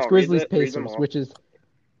 Pacers. it's Sean, Grizzlies read them Pacers, all. it's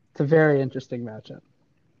a very interesting matchup.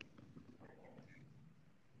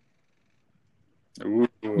 Ooh,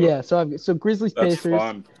 Yeah, so Grizzlies that's Pacers,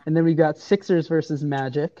 fun. and then we got Sixers versus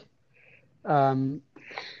Magic. Yeah,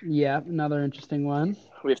 another interesting one.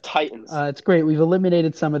 We have Titans. It's great. We've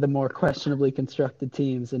eliminated some of the more questionably constructed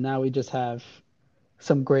teams, and now we just have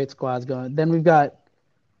some great squads going. Then we've got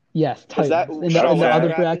Titans. In the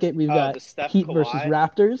other bracket, we've got Heat versus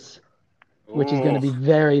Raptors, which is going to be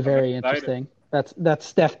very, very interesting. That's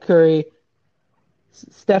Steph Curry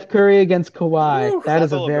against Kawhi. Woo, that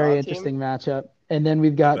is a that's a very LeBron interesting matchup. And then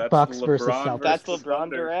we've got Bucks versus Celtics. That's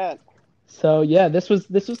LeBron Durant. So yeah, this was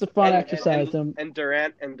a fun exercise. And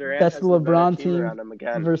Durant that's has the LeBron team team around him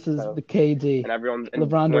again, versus the KD. And everyone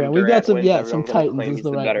LeBron Durant. We've got some wins, some Titans claim is he's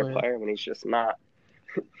the right better word. player when he's just not.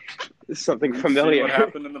 It's something We've familiar. seen what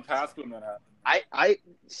happened in the past when that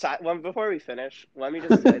happened. Before we finish, let me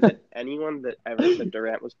just say that anyone that ever said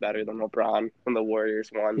Durant was better than LeBron when the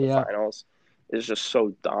Warriors won the finals is just so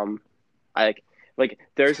dumb. Like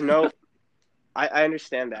there's no. I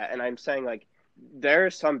understand that, and I'm saying like there are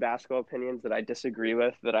some basketball opinions that I disagree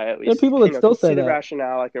with that I at least people that still say see the that.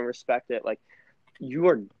 rationale. I can respect it. Like you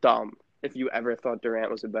are dumb if you ever thought Durant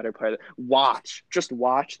was a better player. Just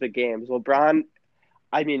watch the games. LeBron's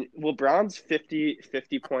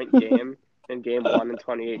 50-point game in Game 1 in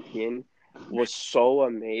 2018 was so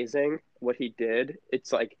amazing. What he did,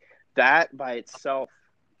 it's like that by itself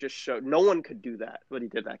just showed no one could do that. What he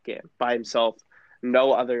did that game by himself.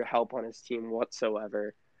 No other help on his team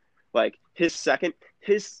whatsoever. Like his second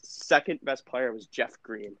best player was Jeff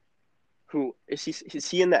Green. Who is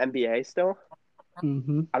he in the NBA still?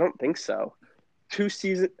 Mm-hmm. I don't think so. 2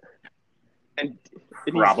 seasons and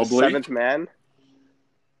probably he's the 7th man.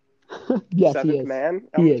 Yes, 7th he is. man.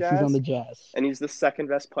 He's on the Jazz, and he's the second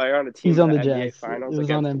best player on a team. He's on the NBA Jazz. Finals it was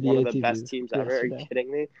against on NBA one of the TV best teams ever. yesterday. Are you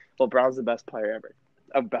kidding me? LeBron's the best player ever.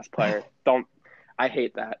 Best player. I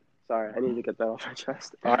hate that. Sorry, I need to get that off my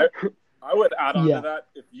chest. I would add on to that.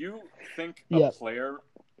 If you think a player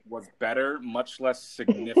was better, much less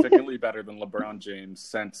significantly better than LeBron James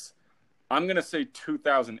since, I'm going to say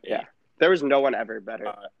 2008. Yeah. There was no one ever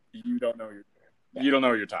better. You don't know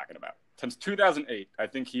what you're talking about. Since 2008, I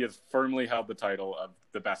think he has firmly held the title of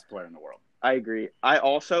the best player in the world. I agree. I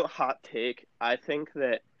also, hot take, I think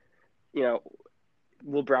that,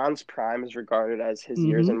 LeBron's prime is regarded as his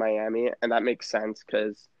years in Miami, and that makes sense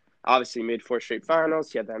because obviously he made 4 straight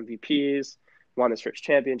finals, he had the MVPs, won his first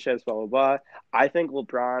championships, blah, blah, blah. I think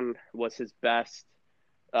LeBron was his best,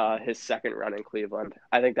 his second run in Cleveland.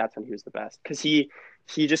 I think that's when he was the best because he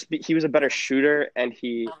was a better shooter, and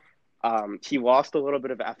he lost a little bit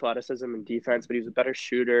of athleticism and defense, but he was a better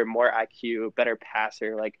shooter, more IQ, better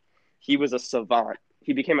passer. Like he was a savant.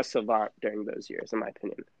 He became a savant during those years, in my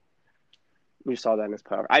opinion. You saw that in his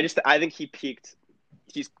power. I think he peaked.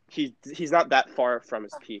 He's not that far from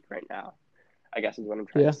his peak right now, I guess is what I'm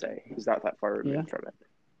trying to say. He's not that far removed from it.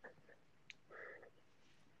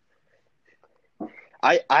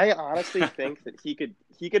 I honestly think that he could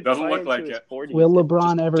doesn't play look into like his it. 40s. Will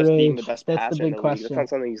LeBron ever being age? the best That's the big question. That's not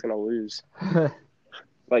something he's going to lose.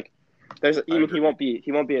 Like he won't be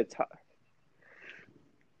a top.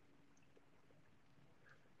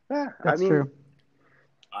 Yeah, that's true.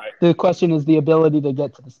 The question is the ability to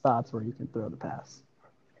get to the spots where you can throw the pass.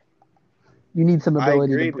 You need some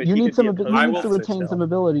ability. You need to retain some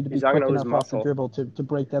ability to be quick enough off the dribble to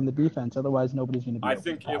break down the defense. Otherwise, nobody's going to be able to pass.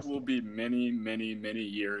 I think it will be many, many, many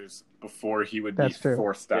years before he would be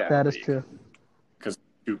forced out. That is true. Because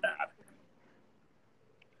too bad.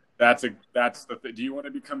 That's the thing. Do you want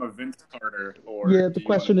to become a Vince Carter or? Yeah, the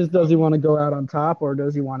question is, does he want to go out on top or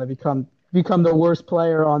does he want to become the worst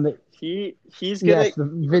player on the? He's gonna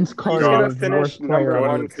Vince Carter gonna finish number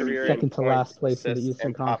 1 career second to last place in the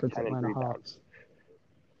Eastern Conference Atlanta Hawks.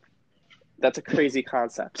 That's a crazy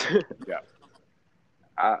concept.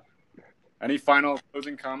 Yeah. Any final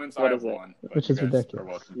closing comments? I have one. Which is ridiculous.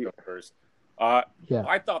 Welcome to go first. I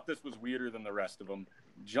thought this was weirder than the rest of them.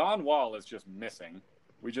 John Wall is just missing.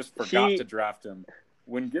 We just forgot to draft him.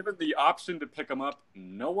 When given the option to pick him up,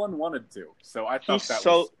 no one wanted to. So I thought that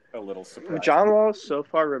was a little surprising. John Wall is so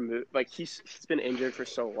far removed. Like he's been injured for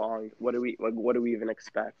so long. What do we even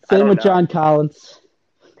expect? Same with John Collins.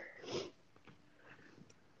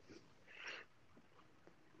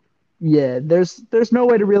 Yeah, there's no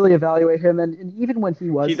way to really evaluate him, and even when he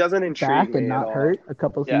He was doesn't intrigue back and me at not all. hurt a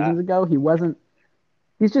couple of Yeah. seasons ago, he wasn't.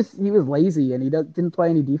 He was lazy and didn't play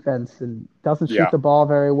any defense and doesn't shoot Yeah. the ball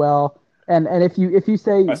very well. And if you I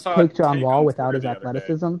say saw a take John take Wall on without Twitter his the other day.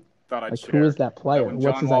 athleticism, Thought I'd like who is share that that player? when What's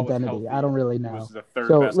John his Wall was identity? I healthy, don't really he was know. the third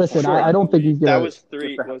So best listen, point Sure. guard I in the don't think he's league. That gonna. was Get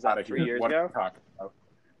the hell was out that of 3 here. years What are ago? you talking about?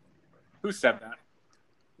 Who said that?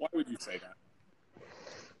 Why would you say that?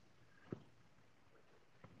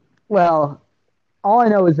 Well, all I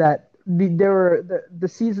know is that there were the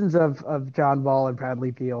seasons of John Wall and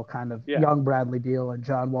Bradley Beal, kind of Yeah. young Bradley Beal and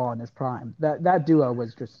John Wall in his prime. That duo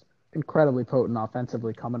was just incredibly potent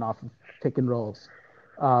offensively, coming off of pick and rolls.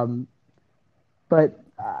 Um, but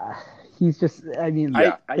he's just, I mean,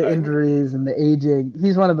 Yeah. I the think injuries and the aging.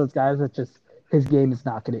 He's one of those guys that just his game is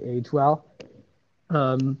not going to age well.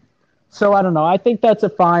 So I don't know. I think that's a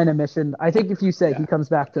fine omission. I think if you say he Yeah. comes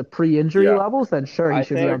back to pre-injury Yeah. levels, then sure he I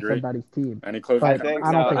should be I think on agree. somebody's team. Any closing I But think comments?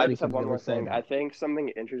 I don't no, think I we just have can one really more say thing. I that. think something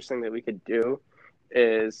interesting that we could do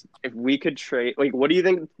is if we could trade, like, what do you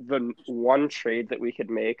think the one trade that we could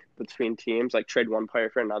make between teams, like trade one player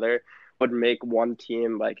for another, would make one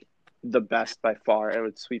team like the best by far and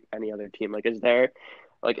would sweep any other team? Like, is there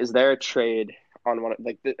a trade on one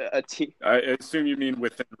like a team? I assume you mean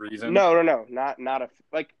within reason. No, not a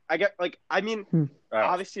like. I get like I mean, Oh.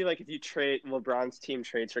 obviously, like if you trade LeBron's team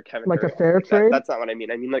trades for Kevin Like a Durant, fair like, trade? that's not what I mean.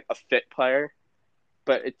 I mean like a fit player,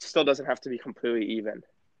 but it still doesn't have to be completely even.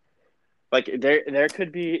 Like there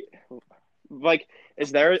could be, like,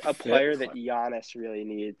 is there a player that Giannis really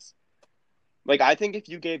needs? Like I think if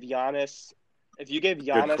you gave Giannis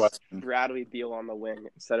Good question. Bradley Beal on the wing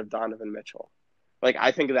instead of Donovan Mitchell, like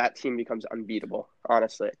I think that team becomes unbeatable.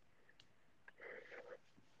 Honestly,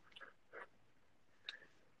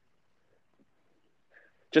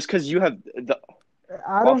 just because you have the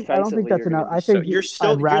I don't think offensively, that's you're going to enough. be I so think you're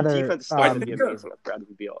still I'd your rather. defense is still I going to be think amazing with Bradley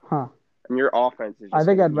Beal, Huh. and your offense is I just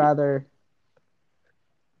think going I'd to be rather.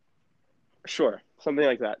 sure something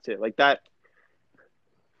like that too, like that.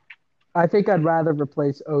 I think I'd rather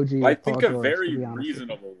replace OG I with Paul think a George. very To be honest with you.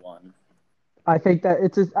 reasonable one. I think that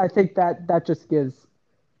I think that just gives.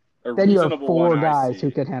 A Then you have reasonable four one I guys see,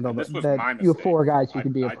 who can handle and this was that. my You have mistake. four guys who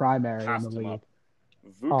can be a I primary in the passed him league, up.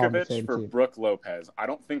 all on the Vukovic same for team. Brook Lopez. I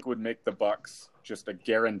don't think would make the Bucks just a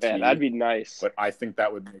guarantee. Yeah, that'd be nice. But I think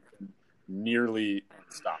that would make them nearly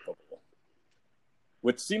unstoppable.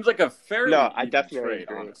 Which seems like a fairly No, I even definitely trade,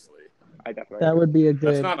 agree. honestly. I definitely That agree. would be a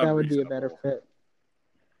That's good. not That would be a better unreasonable. fit.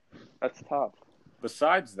 That's tough.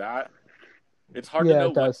 Besides that, it's hard Yeah, to know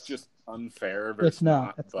it does. what's just unfair versus It's not.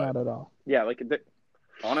 not. It's But not at all. Yeah, like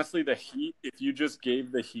honestly, the Heat, if you just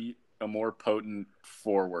gave the Heat a more potent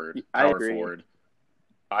forward, I power agree. forward,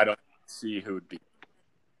 I don't see who would be.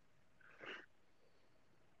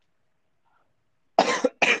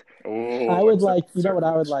 Oh, I would it's like. You know what I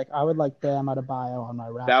absurd. would like? I would like Bam Adebayo on my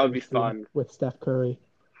Raptors That would be team fun. with Steph Curry,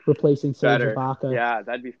 replacing Serge Better. Ibaka. Yeah,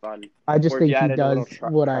 that'd be fun. I just Or if think you he added a little does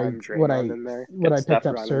what I prime Draymond in there. Get picked Steph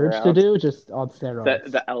up running Serge to around. do, just on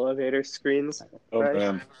steroids. The elevator screens. Oh, Right?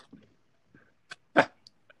 man.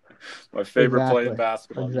 My favorite play in Exactly.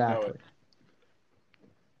 basketball. Exactly. You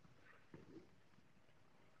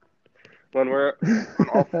know it. When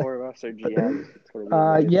all four of us are GMs, it's gonna be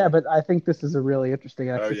amazing. Yeah, but I think this is a really interesting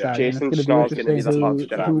yeah. exercise. Jason and it's Schnall's going gonna be to the be Hawks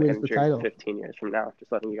interesting general who wins the manager title. 15 years from now.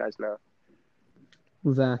 Just letting you guys know.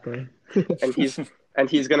 Exactly. And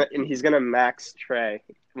he's gonna max Trey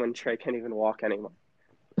when Trey can't even walk anymore.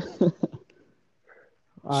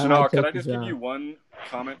 Chanel, could I take the just give job. you one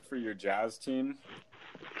comment for your Jazz team?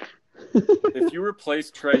 If you replace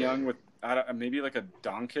Trae Young with maybe like a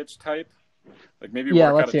Doncic type, like maybe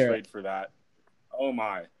Yeah, work let's out a hear trade for that. Oh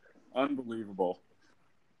my, unbelievable!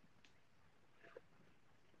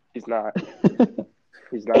 He's not.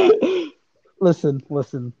 He's not.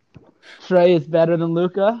 Listen. Trey is better than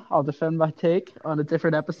Luca. I'll defend my take on a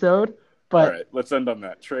different episode. All But right, let's end on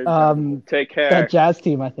that. Trade. Take care. that Jazz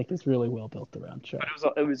team, I think, is really well built around Trey.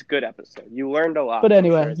 But it was a good episode. You learned a lot. But I'm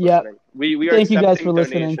anyway, sure, yeah. listening. We are Thank you guys accepting for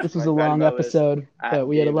listening. donations. This was My a long Venmo is episode, at but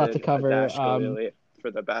we had a lot to cover. David-Goliath for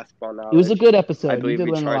the basketball knowledge. It was a good I episode. You believe did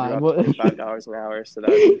we learn a charge lot. about $25 an hour, so that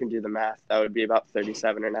you can do the math. That would be about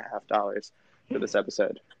 $37.50 for this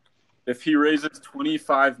episode. If he raises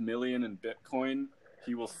 $25 million in Bitcoin,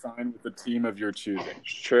 he will sign with the team of your choosing.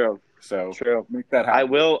 True. So True. make that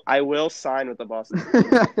happen. I will sign with the Boston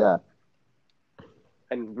Yeah.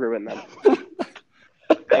 and ruin them.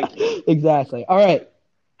 Thank you. Exactly. All right.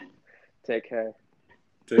 Take care.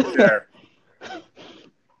 Take care.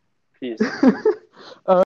 Peace.